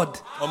 not to God.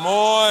 Come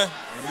on.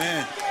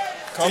 Amen.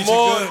 Come Teach it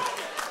on. good.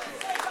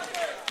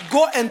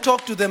 Go and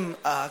talk to them.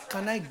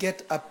 Can I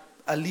get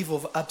a leave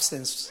of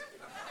absence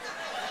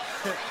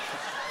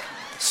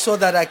so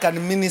that I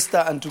can minister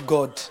unto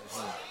God?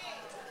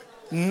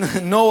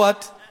 Know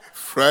what?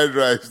 Fried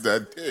rice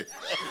that day.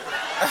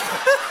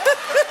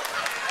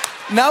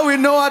 Now we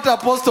know what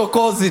Apostle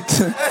calls it.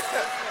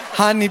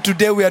 Honey,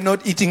 today we are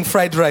not eating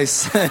fried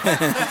rice.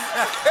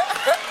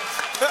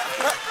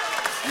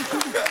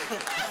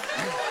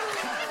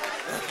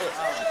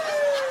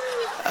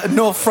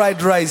 No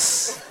fried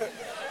rice.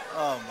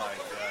 Oh my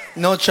God.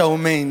 No chow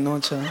mein, no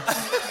chow.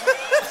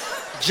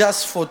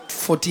 Just for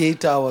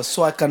 48 hours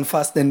so I can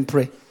fast and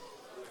pray.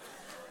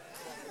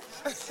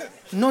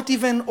 Not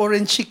even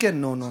orange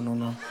chicken. No.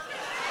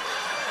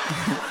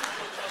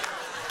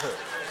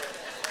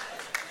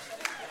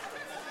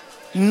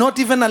 Not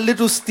even a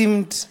little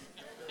steamed.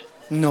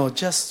 No,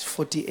 just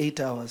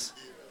 48 hours.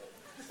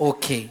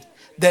 Okay.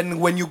 Then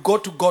when you go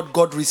to God,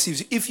 God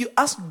receives you. If you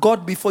ask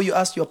God before you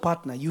ask your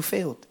partner, you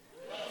failed.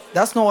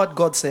 That's not what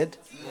God said.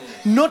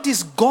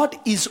 Notice God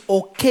is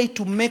okay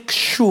to make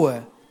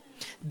sure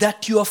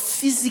that you are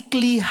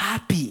physically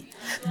happy.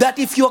 That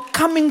if you're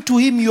coming to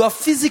Him, you are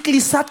physically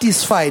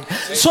satisfied.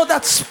 So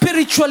that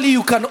spiritually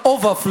you can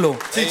overflow.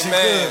 Teach it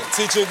Amen. good.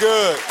 Teach it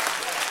good.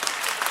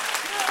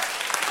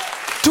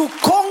 To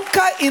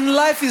conquer in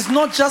life is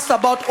not just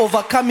about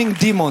overcoming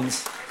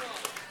demons.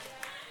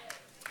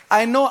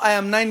 I know I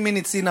am 9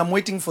 minutes in. I'm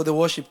waiting for the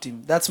worship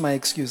team. That's my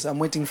excuse. I'm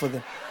waiting for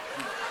them.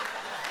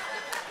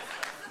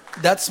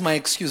 That's my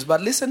excuse.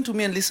 But listen to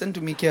me and listen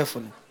to me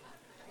carefully.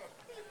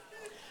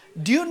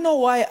 Do you know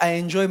why I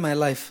enjoy my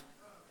life?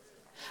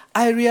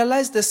 I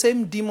realized the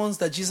same demons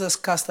that Jesus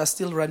cast are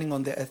still running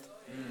on the earth.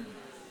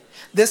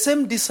 The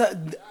same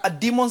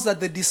demons that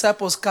the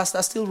disciples cast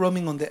are still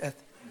roaming on the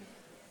earth.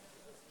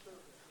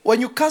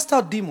 When you cast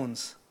out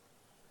demons,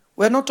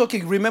 we're not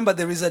talking, remember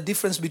there is a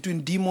difference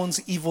between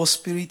demons, evil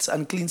spirits,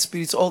 unclean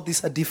spirits. All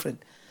these are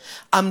different.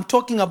 I'm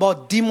talking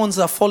about demons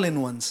are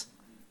fallen ones.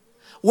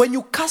 When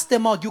you cast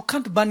them out, you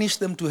can't banish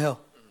them to hell.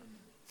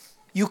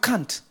 You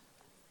can't.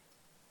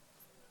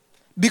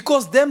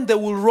 Because then they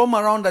will roam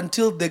around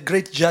until the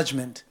great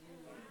judgment.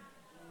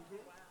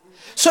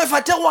 So if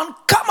I tell one,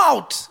 come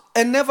out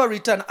and never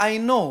return, I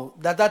know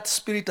that that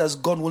spirit has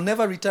gone, will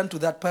never return to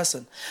that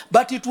person.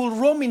 But it will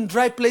roam in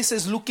dry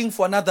places looking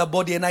for another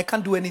body, and I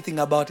can't do anything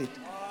about it.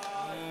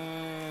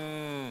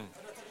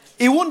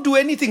 It won't do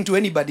anything to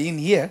anybody in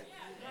here.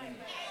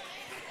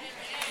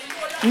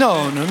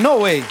 No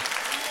way.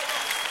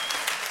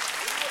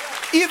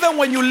 Even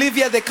when you live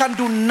here, they can't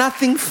do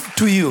nothing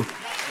to you.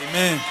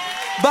 Amen.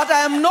 But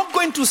I am not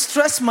going to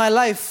stress my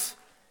life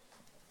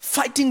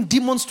fighting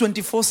demons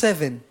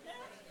 24/7.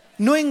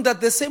 Knowing that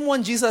the same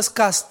one Jesus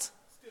cast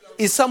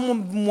is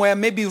somewhere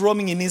maybe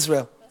roaming in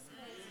Israel.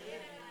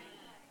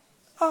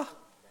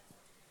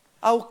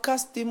 I'll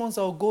cast demons,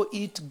 I'll go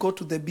eat, go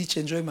to the beach,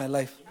 enjoy my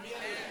life.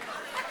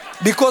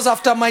 Because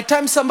after my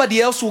time,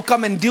 somebody else will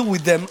come and deal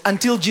with them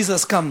until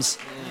Jesus comes.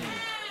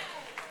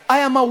 I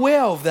am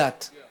aware of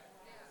that.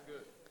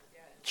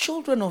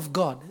 Children of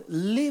God,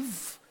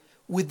 live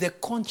with the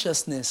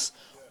consciousness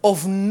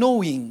of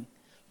knowing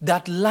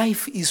that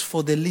life is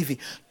for the living.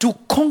 To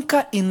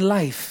conquer in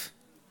life,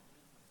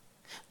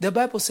 the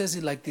Bible says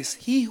it like this: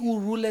 he who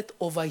ruleth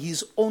over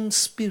his own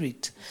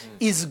spirit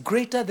is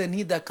greater than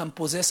he that can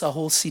possess a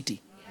whole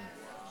city.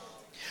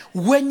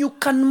 When you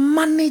can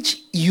manage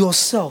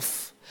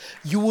yourself,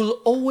 you will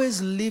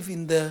always live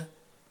in the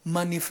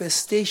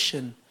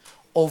manifestation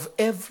of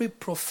every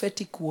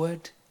prophetic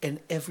word and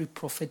every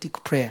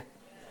prophetic prayer.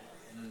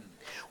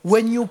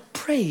 When you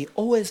pray,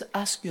 always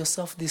ask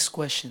yourself this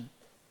question: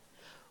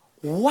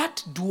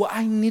 what do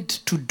I need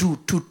to do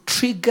to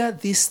trigger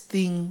this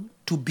thing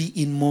to be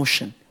in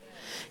motion?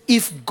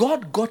 If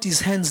God got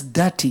his hands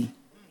dirty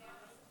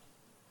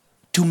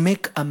to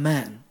make a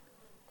man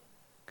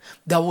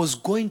that was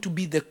going to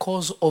be the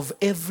cause of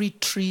every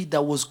tree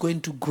that was going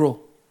to grow,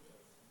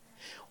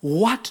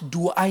 what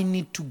do I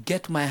need to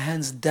get my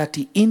hands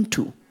dirty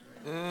into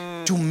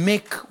to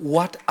make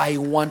what I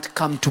want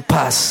come to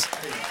pass?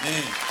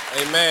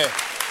 Amen.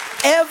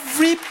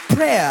 Every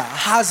prayer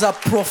has a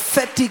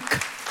prophetic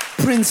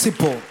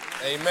principle.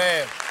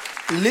 Amen.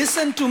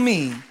 Listen to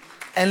me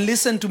and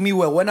listen to me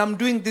well. When I'm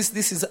doing this,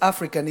 this is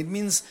African. It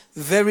means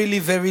verily,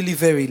 verily,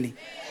 verily.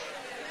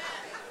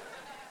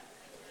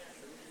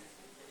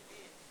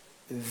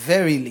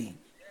 Verily.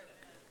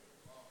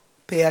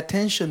 Pay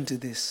attention to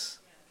this.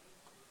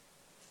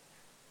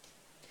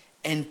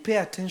 And pay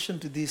attention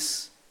to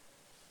this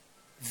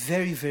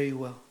very, very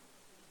well.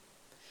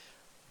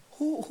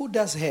 Who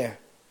does hair?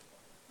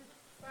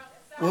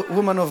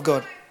 Woman of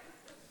God.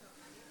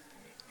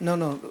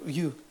 No,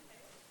 you.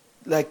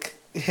 Like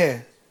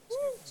hair.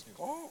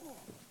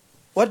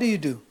 What do you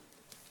do?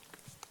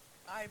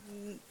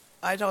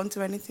 I don't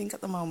do anything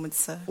at the moment,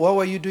 sir. What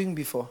were you doing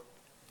before?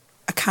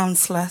 A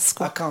counselor.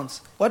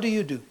 Accounts. What do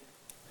you do?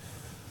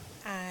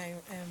 I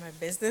am a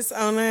business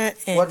owner.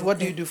 And What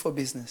do you do for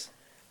business?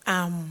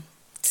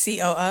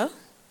 COO.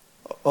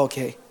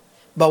 Okay.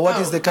 But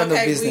what is the kind of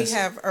business? We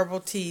have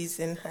herbal teas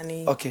and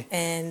honey. Okay.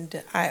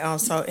 And I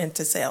also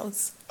enter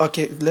sales.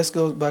 Okay, let's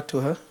go back to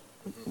her.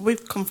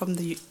 We've come from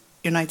the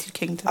United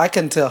Kingdom. I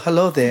can tell.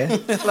 Hello there.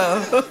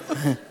 Hello.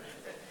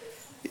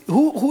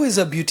 Who is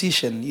a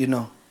beautician, you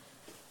know?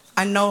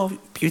 I know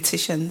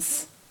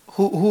beauticians.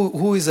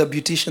 Who is a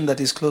beautician that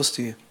is close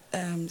to you?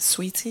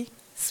 Sweetie.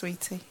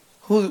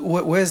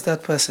 Where's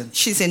that person?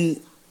 She's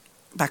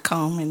back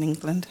home in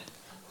England.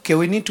 Okay,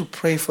 we need to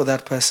pray for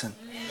that person.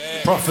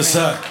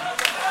 Prophesy.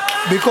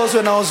 Because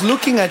when I was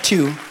looking at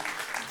you,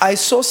 I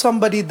saw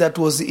somebody that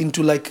was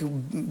into like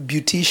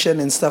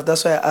beautician and stuff.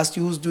 That's why I asked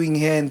you who's doing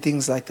hair and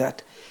things like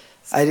that.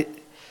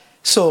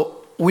 So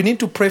we need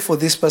to pray for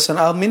this person.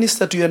 I'll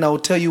minister to you and I'll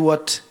tell you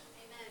what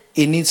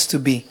it needs to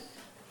be.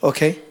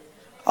 Okay?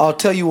 I'll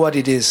tell you what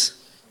it is.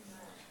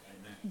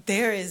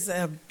 There is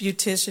a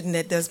beautician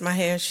that does my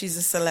hair. She's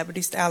a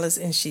celebrity stylist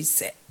and she's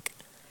sick.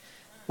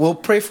 We'll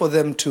pray for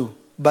them too.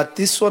 But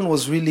this one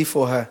was really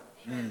for her.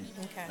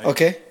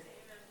 Okay?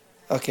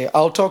 Okay,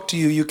 I'll talk to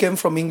you. You came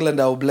from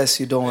England. I'll bless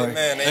you. Don't worry.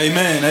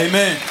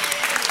 Amen.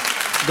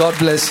 God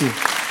bless you.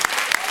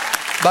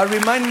 But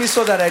remind me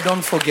so that I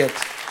don't forget.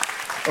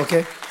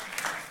 Okay?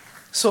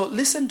 So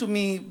listen to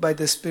me by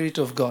the Spirit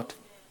of God.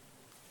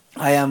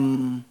 I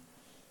am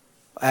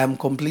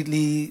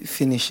completely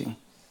finishing.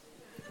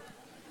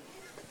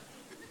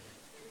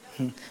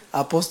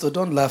 Apostle,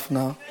 don't laugh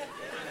now.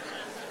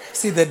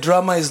 See, the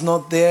drama is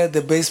not there.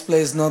 The bass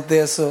player is not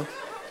there. So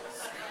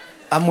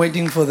I'm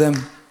waiting for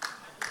them.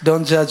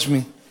 Don't judge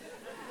me.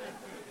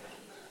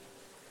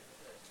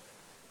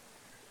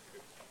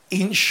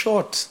 In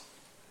short,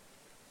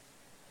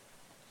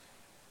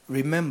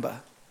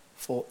 remember,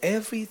 for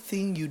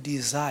everything you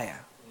desire,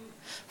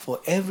 for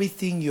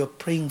everything you're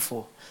praying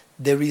for,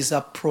 there is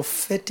a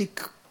prophetic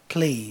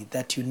play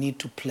that you need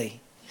to play.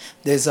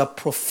 There's a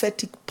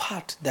prophetic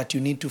part that you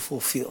need to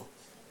fulfill.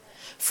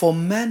 For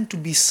man to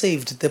be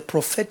saved, the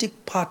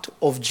prophetic part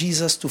of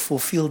Jesus to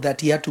fulfill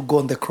that he had to go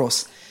on the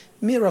cross.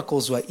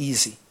 Miracles were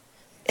easy.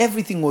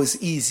 Everything was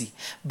easy.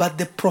 But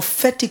the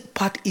prophetic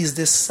part is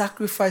the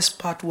sacrifice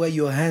part where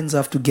your hands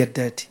have to get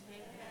dirty.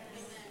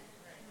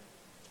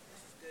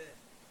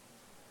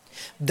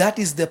 That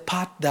is the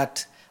part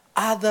that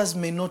others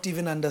may not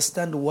even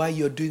understand why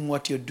you're doing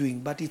what you're doing,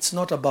 but it's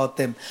not about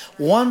them.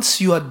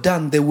 Once you are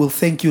done, they will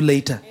thank you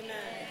later. Amen.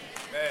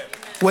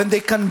 When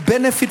they can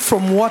benefit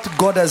from what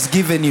God has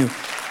given you,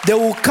 they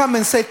will come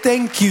and say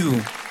thank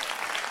you.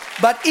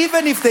 But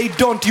even if they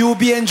don't, you will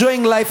be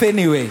enjoying life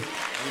anyway.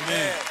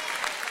 Amen.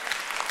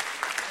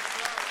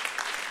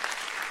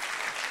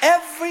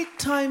 Every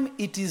time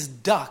it is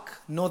dark,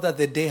 know that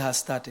the day has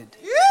started.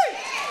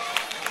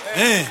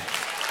 Amen.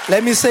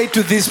 Let me say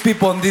to these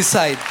people on this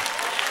side,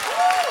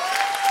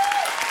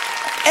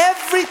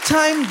 every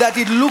time that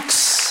it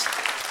looks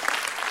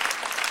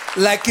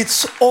like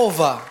it's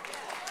over,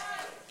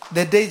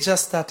 the day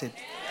just started.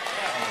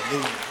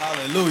 Hallelujah.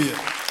 Hallelujah.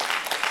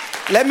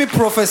 Let me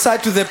prophesy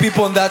to the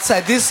people on that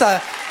side.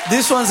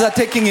 These ones are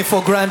taking it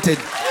for granted.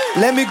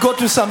 Let me go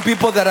to some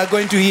people that are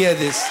going to hear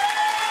this.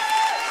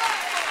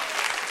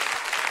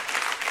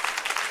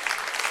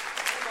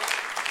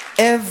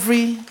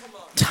 Every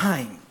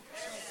time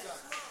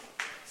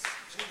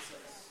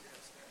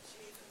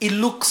it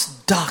looks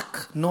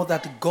dark, know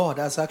that God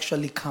has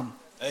actually come.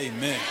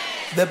 Amen.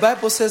 The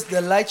Bible says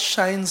the light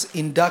shines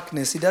in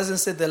darkness. It doesn't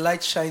say the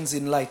light shines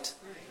in light.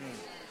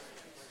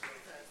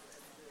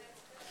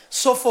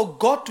 So for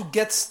God to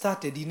get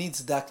started, he needs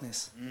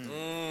darkness.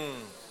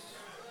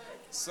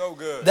 So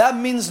good. That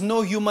means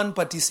no human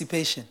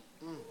participation.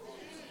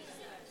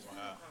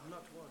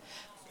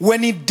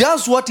 When he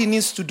does what he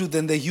needs to do,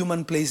 then the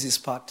human plays his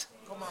part.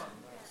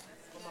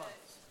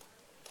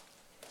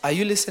 Are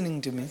you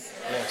listening to me?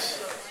 Yes.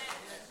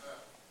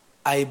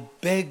 I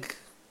beg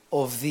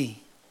of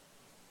thee,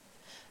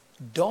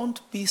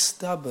 don't be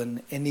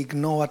stubborn and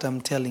ignore what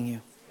I'm telling you.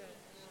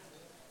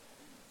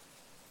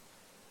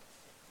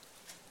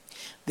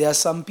 There are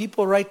some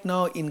people right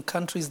now in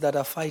countries that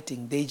are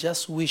fighting. They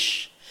just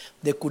wish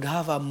they could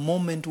have a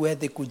moment where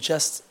they could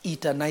just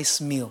eat a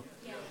nice meal.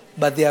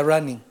 But they are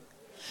running.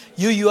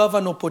 You have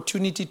an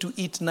opportunity to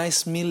eat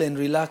nice meal and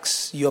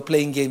relax. You are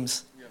playing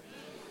games.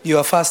 You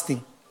are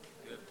fasting.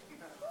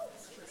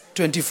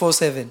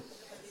 24/7.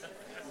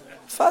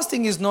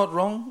 Fasting is not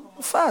wrong.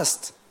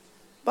 Fast.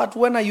 But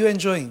when are you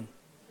enjoying?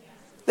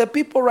 The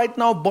people right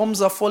now,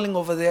 bombs are falling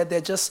over there. They're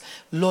just,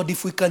 Lord,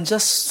 if we can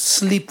just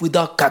sleep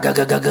without gaga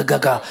gaga gaga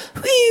gaga.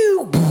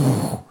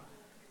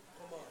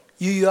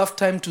 You have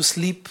time to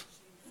sleep.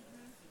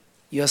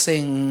 You're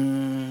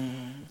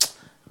saying,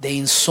 they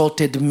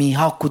insulted me.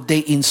 How could they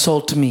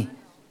insult me?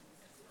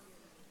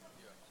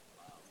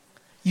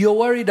 You're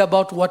worried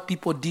about what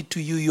people did to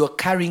you. You're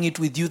carrying it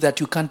with you that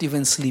you can't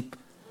even sleep.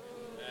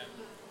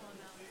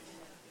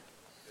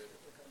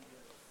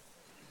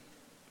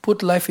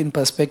 Put life in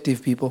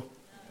perspective, people.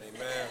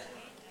 Amen.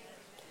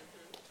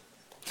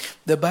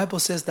 The Bible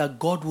says that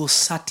God will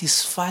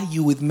satisfy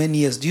you with many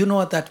years. Do you know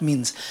what that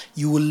means?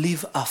 You will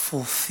live a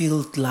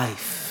fulfilled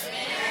life.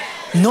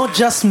 Amen. Not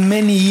just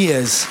many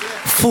years,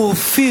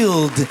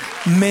 fulfilled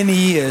many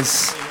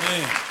years.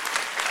 Amen.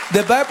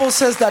 The Bible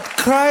says that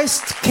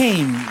Christ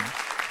came.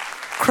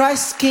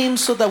 Christ came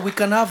so that we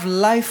can have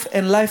life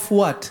and life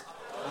what?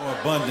 More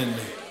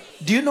abundantly.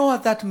 Do you know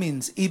what that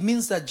means? It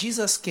means that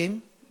Jesus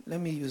came. Let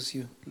me use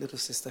you, little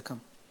sister, come.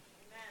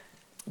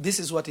 This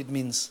is what it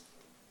means.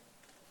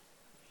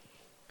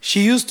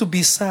 She used to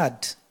be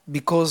sad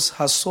because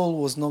her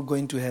soul was not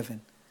going to heaven.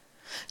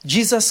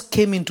 Jesus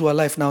came into her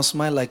life. Now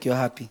smile like you're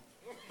happy.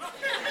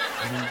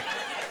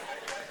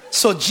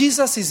 So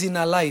Jesus is in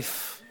her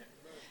life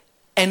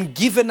and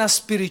given us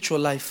spiritual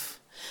life.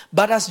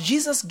 But as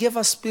Jesus gave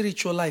us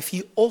spiritual life,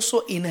 he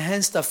also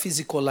enhanced our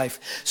physical life.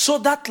 So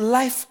that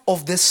life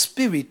of the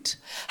spirit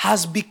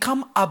has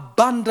become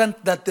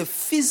abundant that the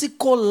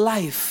physical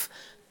life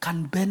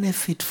can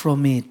benefit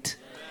from it.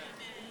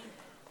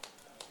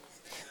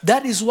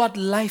 That is what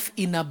life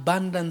in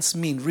abundance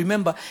means.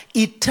 Remember,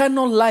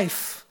 eternal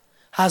life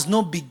has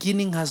no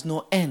beginning, has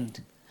no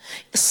end.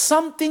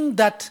 Something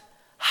that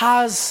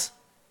has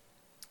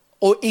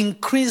or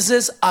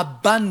increases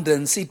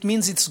abundance, it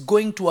means it's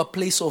going to a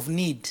place of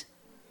need.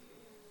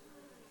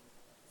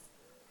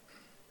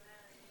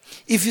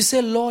 If you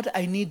say, Lord,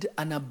 I need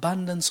an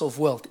abundance of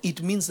wealth,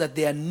 it means that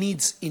there are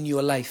needs in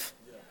your life.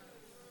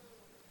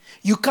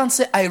 You can't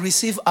say, I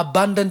receive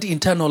abundant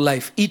eternal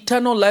life.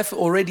 Eternal life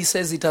already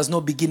says it has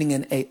no beginning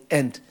and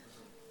end.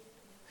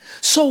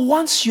 So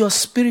once your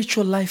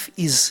spiritual life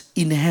is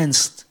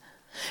enhanced,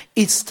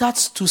 it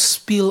starts to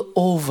spill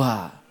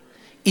over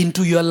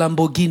into your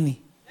Lamborghini.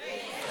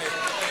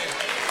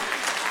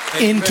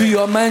 Amen. Into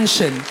your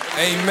mansion.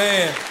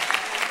 Amen.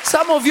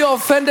 Some of you are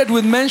offended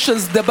with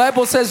mansions. The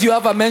Bible says you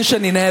have a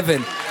mansion in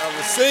heaven.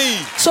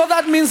 Receive. So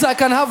that means I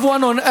can have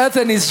one on earth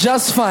and it's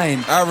just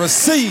fine. I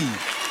receive.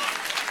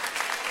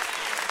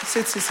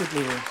 Sit,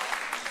 Leroy.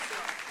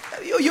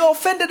 You're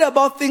offended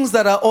about things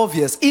that are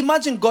obvious.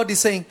 Imagine God is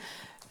saying,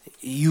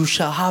 you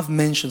shall have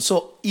mention.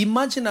 So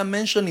imagine a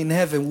mention in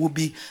heaven will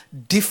be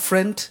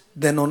different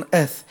than on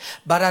earth.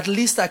 But at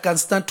least I can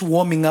start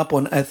warming up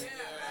on earth.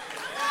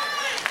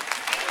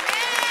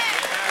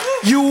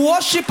 You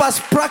worship as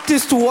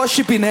practice to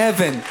worship in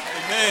heaven.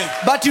 Amen.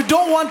 But you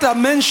don't want a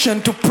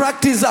mention to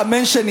practice a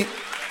mention.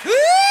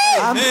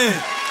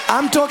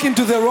 I'm talking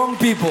to the wrong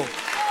people.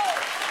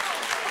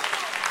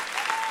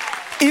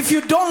 If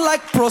you don't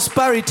like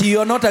prosperity,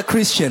 you're not a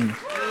Christian.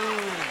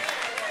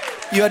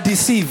 You are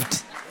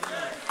deceived.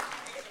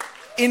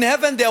 In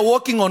heaven, they are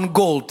walking on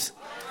gold,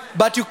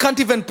 but you can't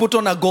even put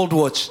on a gold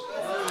watch.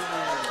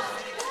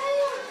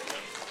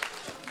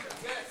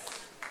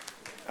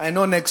 I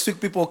know next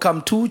week people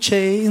come 2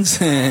 chains.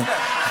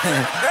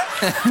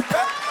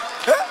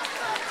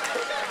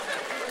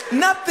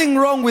 Nothing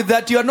wrong with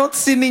that. You are not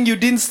sinning. You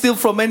didn't steal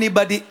from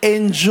anybody.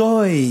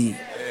 Enjoy. Yeah.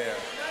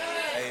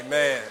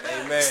 Amen.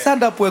 Amen.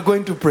 Stand up. We're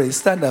going to pray.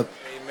 Stand up.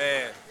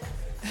 Amen.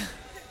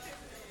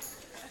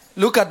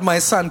 Look at my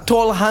son.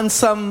 Tall,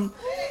 handsome,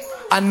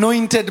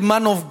 anointed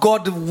man of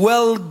God.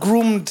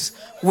 Well-groomed,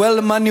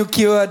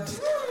 well-manicured.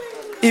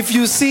 If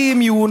you see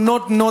him, you will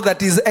not know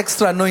that he's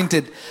extra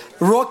anointed.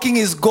 Rocking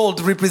his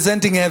gold,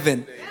 representing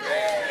heaven.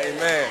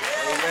 Amen.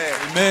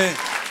 Amen. Amen.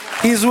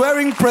 He's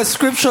wearing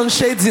prescription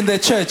shades in the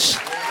church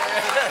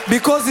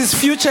because his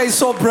future is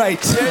so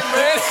bright.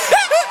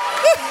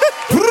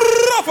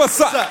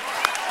 Prophesy.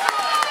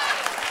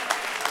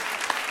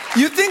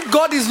 You think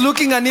God is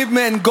looking at him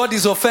and God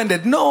is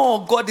offended? No,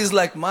 God is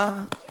like,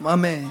 my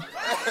man.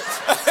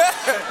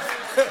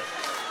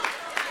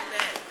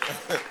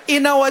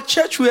 In our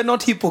church, we are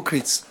not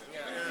hypocrites.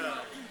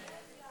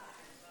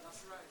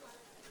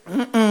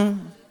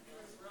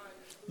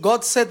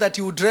 God said that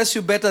he would dress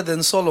you better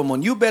than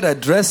Solomon. You better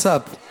dress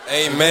up.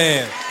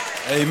 Amen.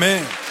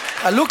 Amen.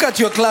 I look at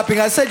your clapping.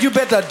 I said you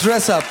better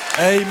dress up.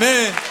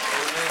 Amen.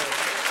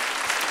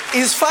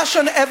 Is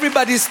fashion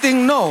everybody's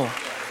thing? No.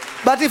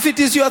 But if it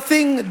is your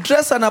thing,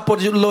 dress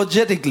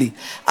unapologetically.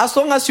 As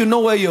long as you know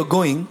where you're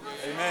going.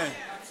 Amen.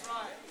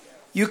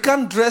 You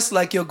can't dress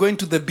like you're going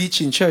to the beach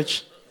in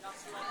church.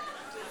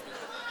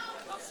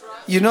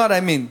 You know what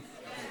I mean?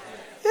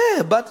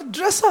 Yeah, but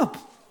dress up.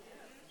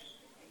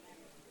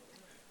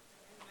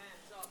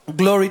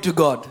 Glory to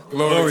God.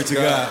 Glory to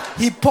God.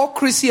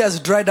 Hypocrisy has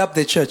dried up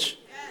the church.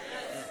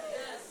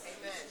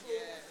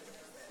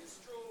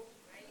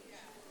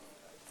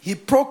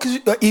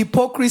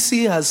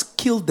 Hypocrisy has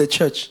killed the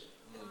church.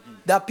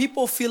 That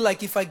people feel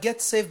like if I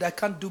get saved, I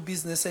can't do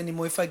business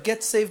anymore. If I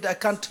get saved, I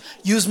can't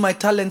use my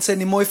talents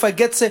anymore. If I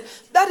get saved,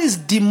 that is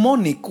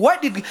demonic. Why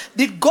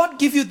did God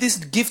give you these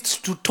gifts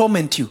to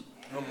torment you?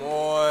 Come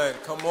on.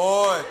 Come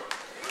on.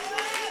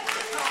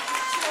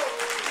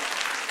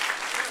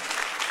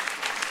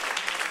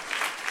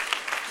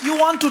 You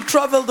want to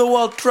travel the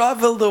world,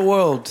 travel the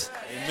world.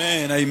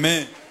 Amen.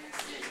 Amen.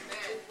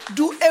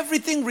 Do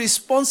everything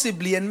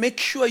responsibly and make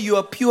sure you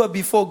are pure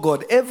before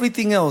God.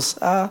 Everything else.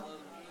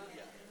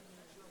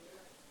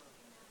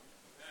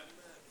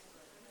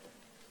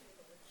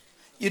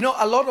 You know,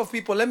 a lot of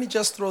people, let me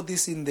just throw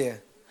this in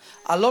there.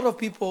 A lot of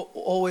people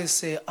always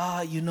say,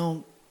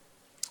 a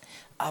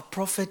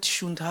prophet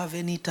shouldn't have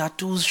any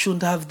tattoos,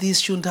 shouldn't have this,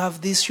 shouldn't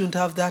have this, shouldn't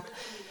have that.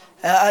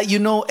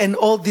 And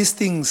all these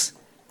things.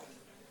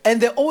 And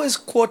they always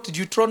quote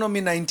Deuteronomy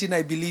 19,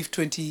 I believe,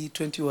 20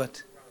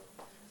 what?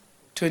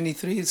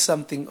 23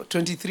 something,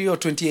 23 or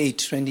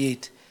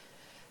 28.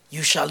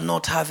 You shall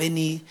not have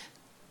any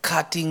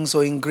cuttings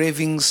or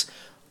engravings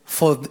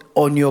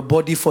on your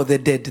body for the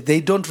dead.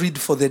 They don't read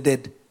for the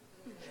dead.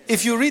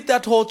 If you read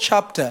that whole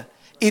chapter,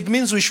 it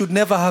means we should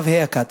never have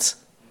haircuts.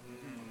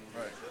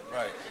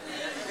 Right.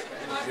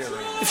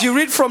 If you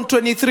read from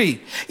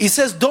 23, it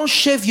says, don't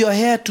shave your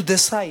hair to the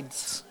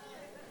sides.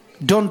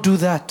 Don't do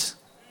that.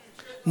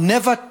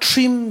 Never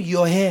trim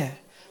your hair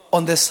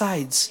on the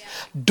sides.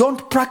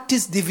 Don't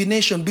practice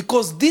divination,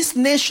 because these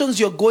nations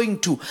you're going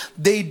to,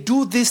 they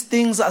do these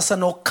things as an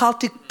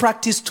occultic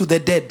practice to the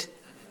dead.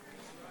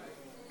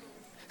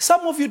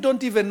 Some of you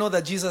don't even know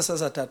that Jesus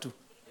has a tattoo.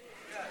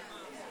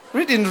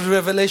 Read in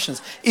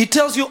Revelations. It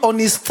tells you on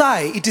his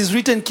thigh, it is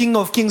written King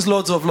of Kings,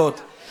 Lords of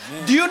Lords.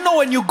 Do you know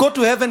when you go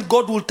to heaven,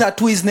 God will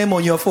tattoo his name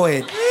on your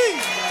forehead?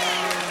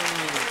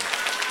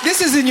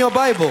 This is in your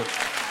Bible.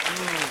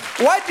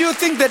 Why do you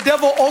think the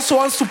devil also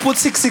wants to put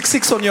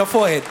 666 on your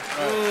forehead?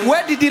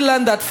 Where did he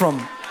learn that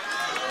from?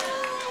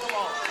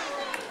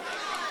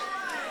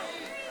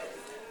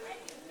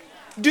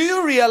 Do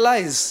you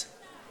realize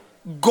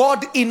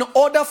God, in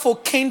order for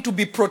Cain to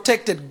be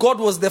protected, God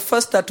was the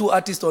first tattoo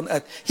artist on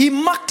earth. He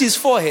marked his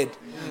forehead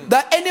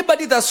that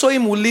anybody that saw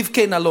him will leave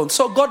Cain alone.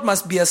 So God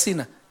must be a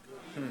sinner.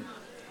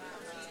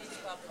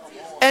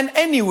 And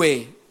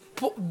anyway,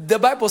 the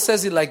Bible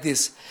says it like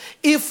this.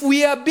 If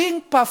we are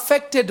being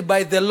perfected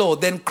by the law,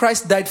 then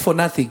Christ died for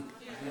nothing.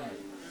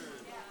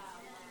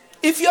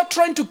 If you're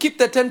trying to keep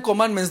the 10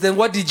 commandments, then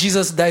what did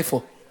Jesus die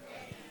for?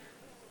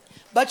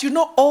 But you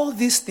know, all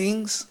these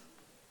things,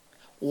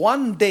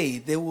 one day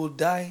they will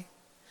die.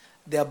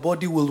 Their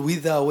body will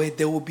wither away.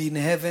 They will be in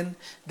heaven.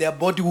 Their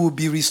body will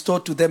be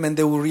restored to them and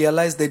they will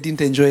realize they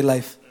didn't enjoy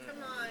life.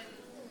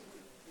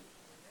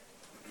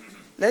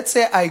 Let's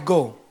say I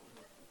go.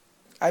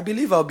 I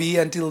believe I'll be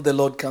here until the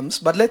Lord comes.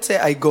 But let's say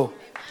I go.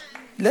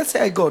 Let's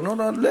say I go. No,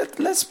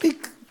 let's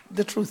speak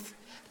the truth.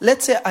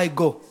 Let's say I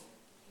go.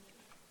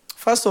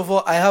 First of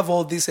all, I have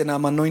all this and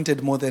I'm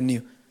anointed more than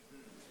you.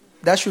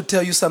 That should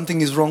tell you something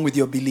is wrong with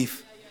your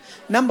belief.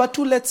 Number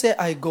two, let's say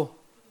I go.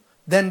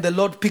 Then the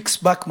Lord picks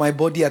back my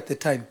body at the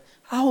time.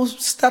 I'll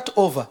start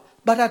over.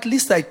 But at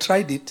least I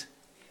tried it.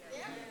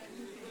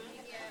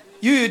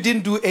 You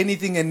didn't do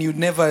anything and you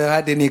never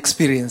had any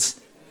experience.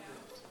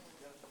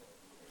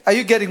 Are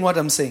you getting what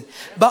I'm saying?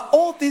 But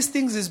all these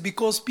things is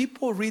because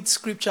people read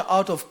scripture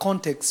out of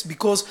context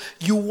because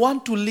you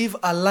want to live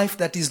a life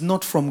that is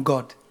not from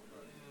God.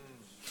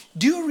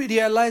 Do you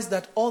realize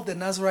that all the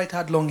Nazarites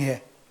had long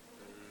hair?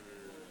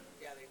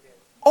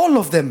 All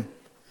of them.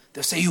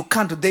 They say you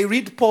can't. They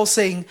read Paul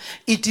saying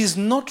it is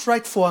not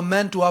right for a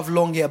man to have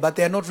long hair, but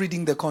they are not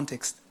reading the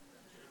context.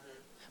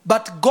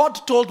 But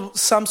God told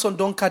Samson,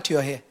 don't cut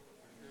your hair.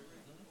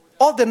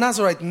 All the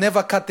Nazarites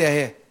never cut their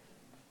hair.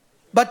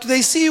 But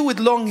they see you with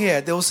long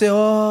hair. They will say,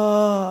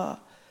 oh,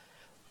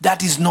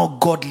 that is not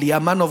godly. A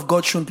man of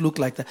God shouldn't look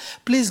like that.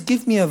 Please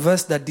give me a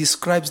verse that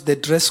describes the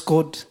dress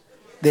code,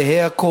 the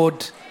hair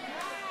code.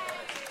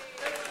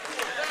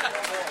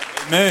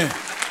 Amen.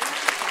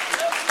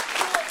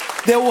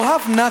 They will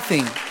have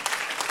nothing.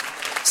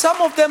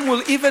 Some of them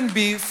will even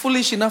be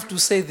foolish enough to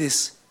say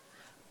this.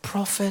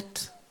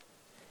 Prophet,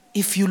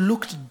 if you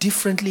looked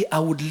differently, I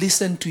would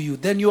listen to you.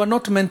 Then you are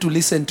not meant to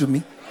listen to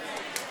me.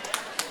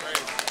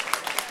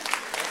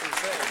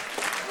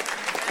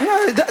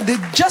 No,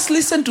 just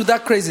listen to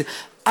that crazy.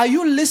 Are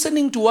you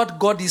listening to what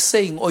God is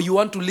saying or you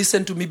want to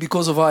listen to me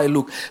because of how I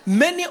look?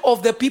 Many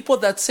of the people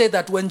that say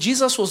that when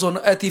Jesus was on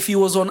earth, if he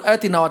was on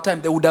earth in our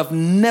time, they would have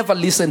never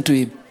listened to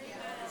him.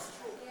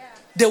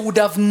 They would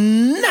have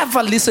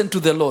never listened to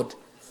the Lord.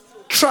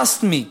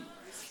 Trust me.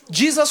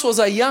 Jesus was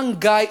a young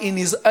guy in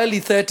his early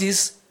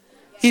 30s.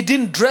 He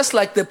didn't dress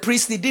like the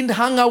priest. He didn't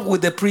hang out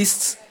with the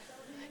priests.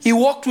 He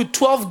walked with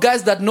 12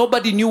 guys that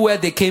nobody knew where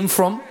they came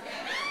from.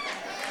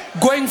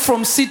 Going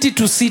from city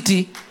to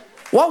city.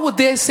 What would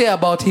they say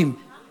about him?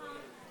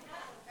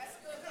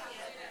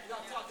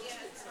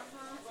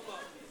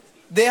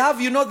 They have,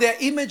 their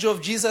image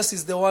of Jesus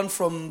is the one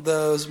from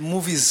the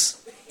movies.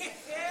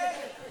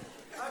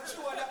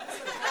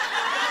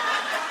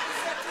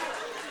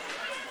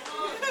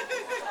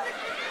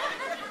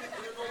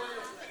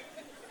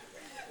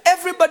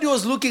 Everybody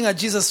was looking at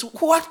Jesus.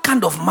 What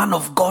kind of man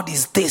of God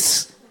is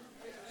this?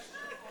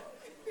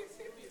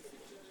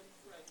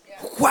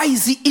 Why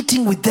is he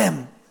eating with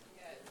them?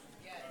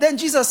 Then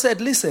Jesus said,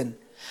 listen,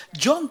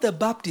 John the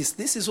Baptist,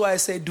 this is why I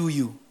say do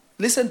you.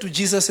 Listen to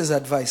Jesus'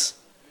 advice.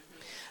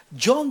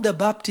 John the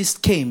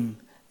Baptist came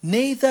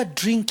neither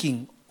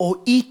drinking or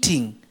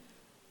eating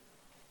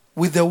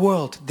with the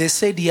world. They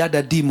said he had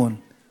a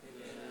demon.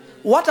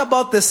 What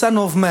about the Son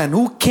of Man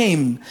who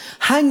came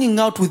hanging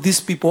out with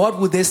these people? What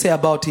would they say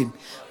about him?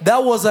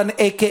 That was an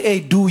AKA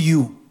do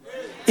you.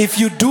 If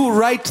you do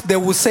right, they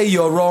will say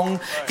you're wrong.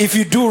 If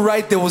you do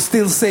right, they will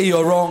still say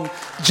you're wrong.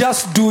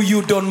 Just do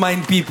you, don't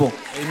mind people.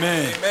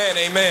 Amen. Amen,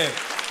 amen.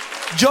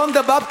 John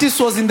the Baptist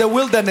was in the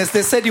wilderness.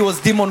 They said he was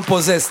demon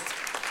possessed.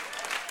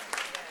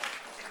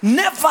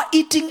 Never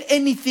eating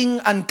anything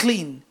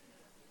unclean.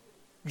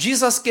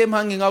 Jesus came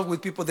hanging out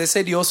with people. They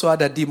said he also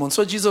had a demon.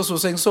 So Jesus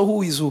was saying, so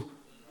who is who?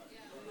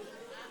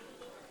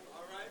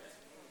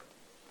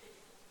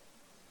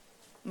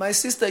 My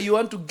sister, you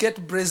want to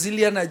get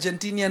Brazilian,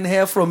 Argentinian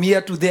hair from here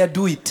to there,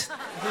 do it.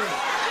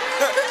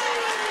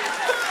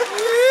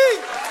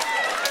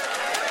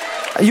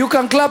 You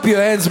can clap your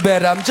hands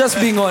better. I'm just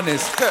being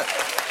honest.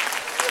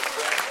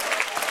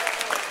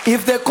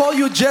 If they call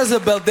you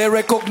Jezebel, they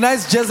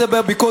recognize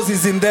Jezebel because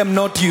he's in them,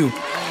 not you.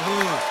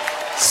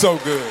 So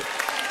good.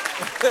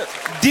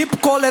 Deep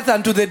calleth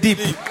unto the deep.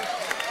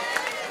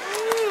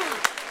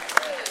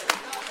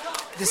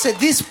 They said,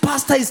 this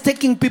pastor is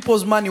taking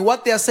people's money.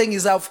 What they are saying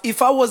is,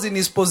 if I was in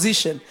his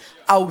position,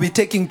 I would be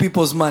taking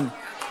people's money.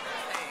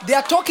 They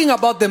are talking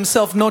about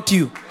themselves, not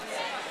you.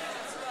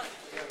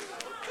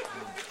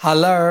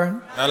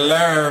 Hello.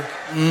 Hello.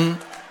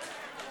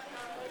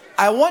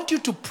 I want you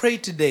to pray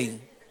today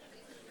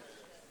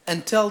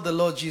and tell the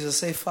Lord Jesus,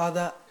 say,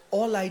 Father,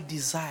 all I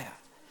desire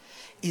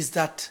is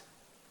that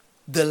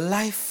the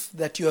life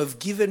that you have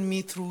given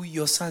me through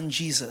your son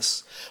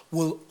Jesus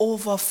will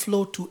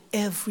overflow to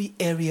every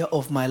area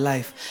of my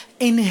life.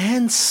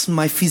 Enhance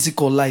my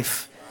physical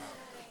life.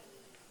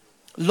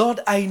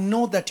 Lord, I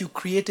know that you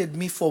created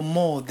me for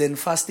more than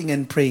fasting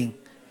and praying.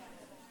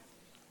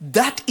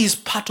 That is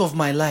part of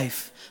my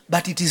life,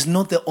 but it is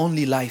not the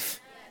only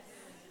life.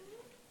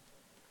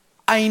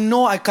 I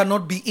know I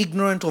cannot be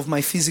ignorant of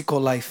my physical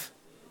life.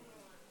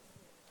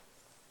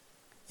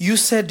 You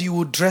said you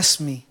would dress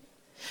me.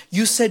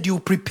 You said you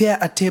prepare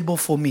a table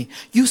for me.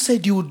 You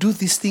said you will do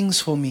these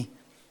things for me.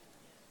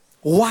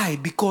 Why?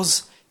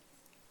 Because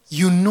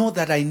you know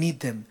that I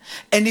need them.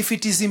 And if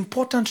it is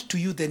important to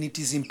you, then it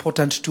is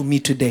important to me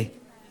today.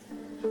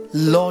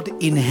 Lord,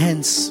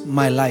 enhance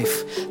my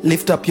life.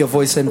 Lift up your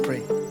voice and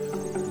pray.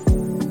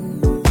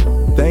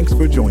 Thanks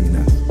for joining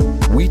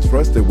us. We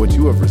trust that what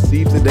you have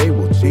received today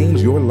will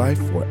change your life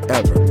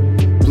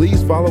forever.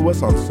 Please follow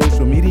us on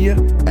social media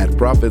at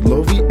Prophet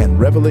Lovi and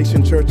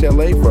Revelation Church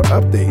LA for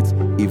updates,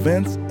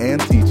 events,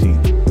 and teaching.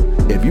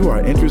 If you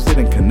are interested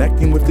in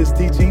connecting with this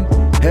teaching,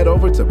 head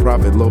over to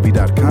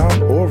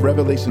prophetlovi.com or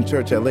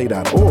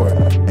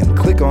revelationchurchla.org and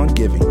click on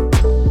Giving.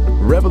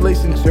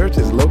 Revelation Church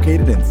is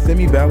located in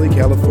Simi Valley,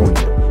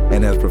 California,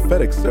 and has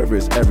prophetic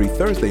service every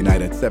Thursday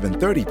night at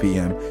 7:30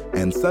 p.m.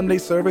 and Sunday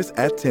service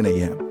at 10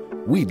 a.m.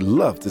 We'd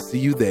love to see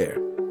you there.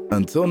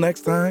 Until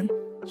next time,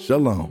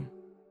 shalom.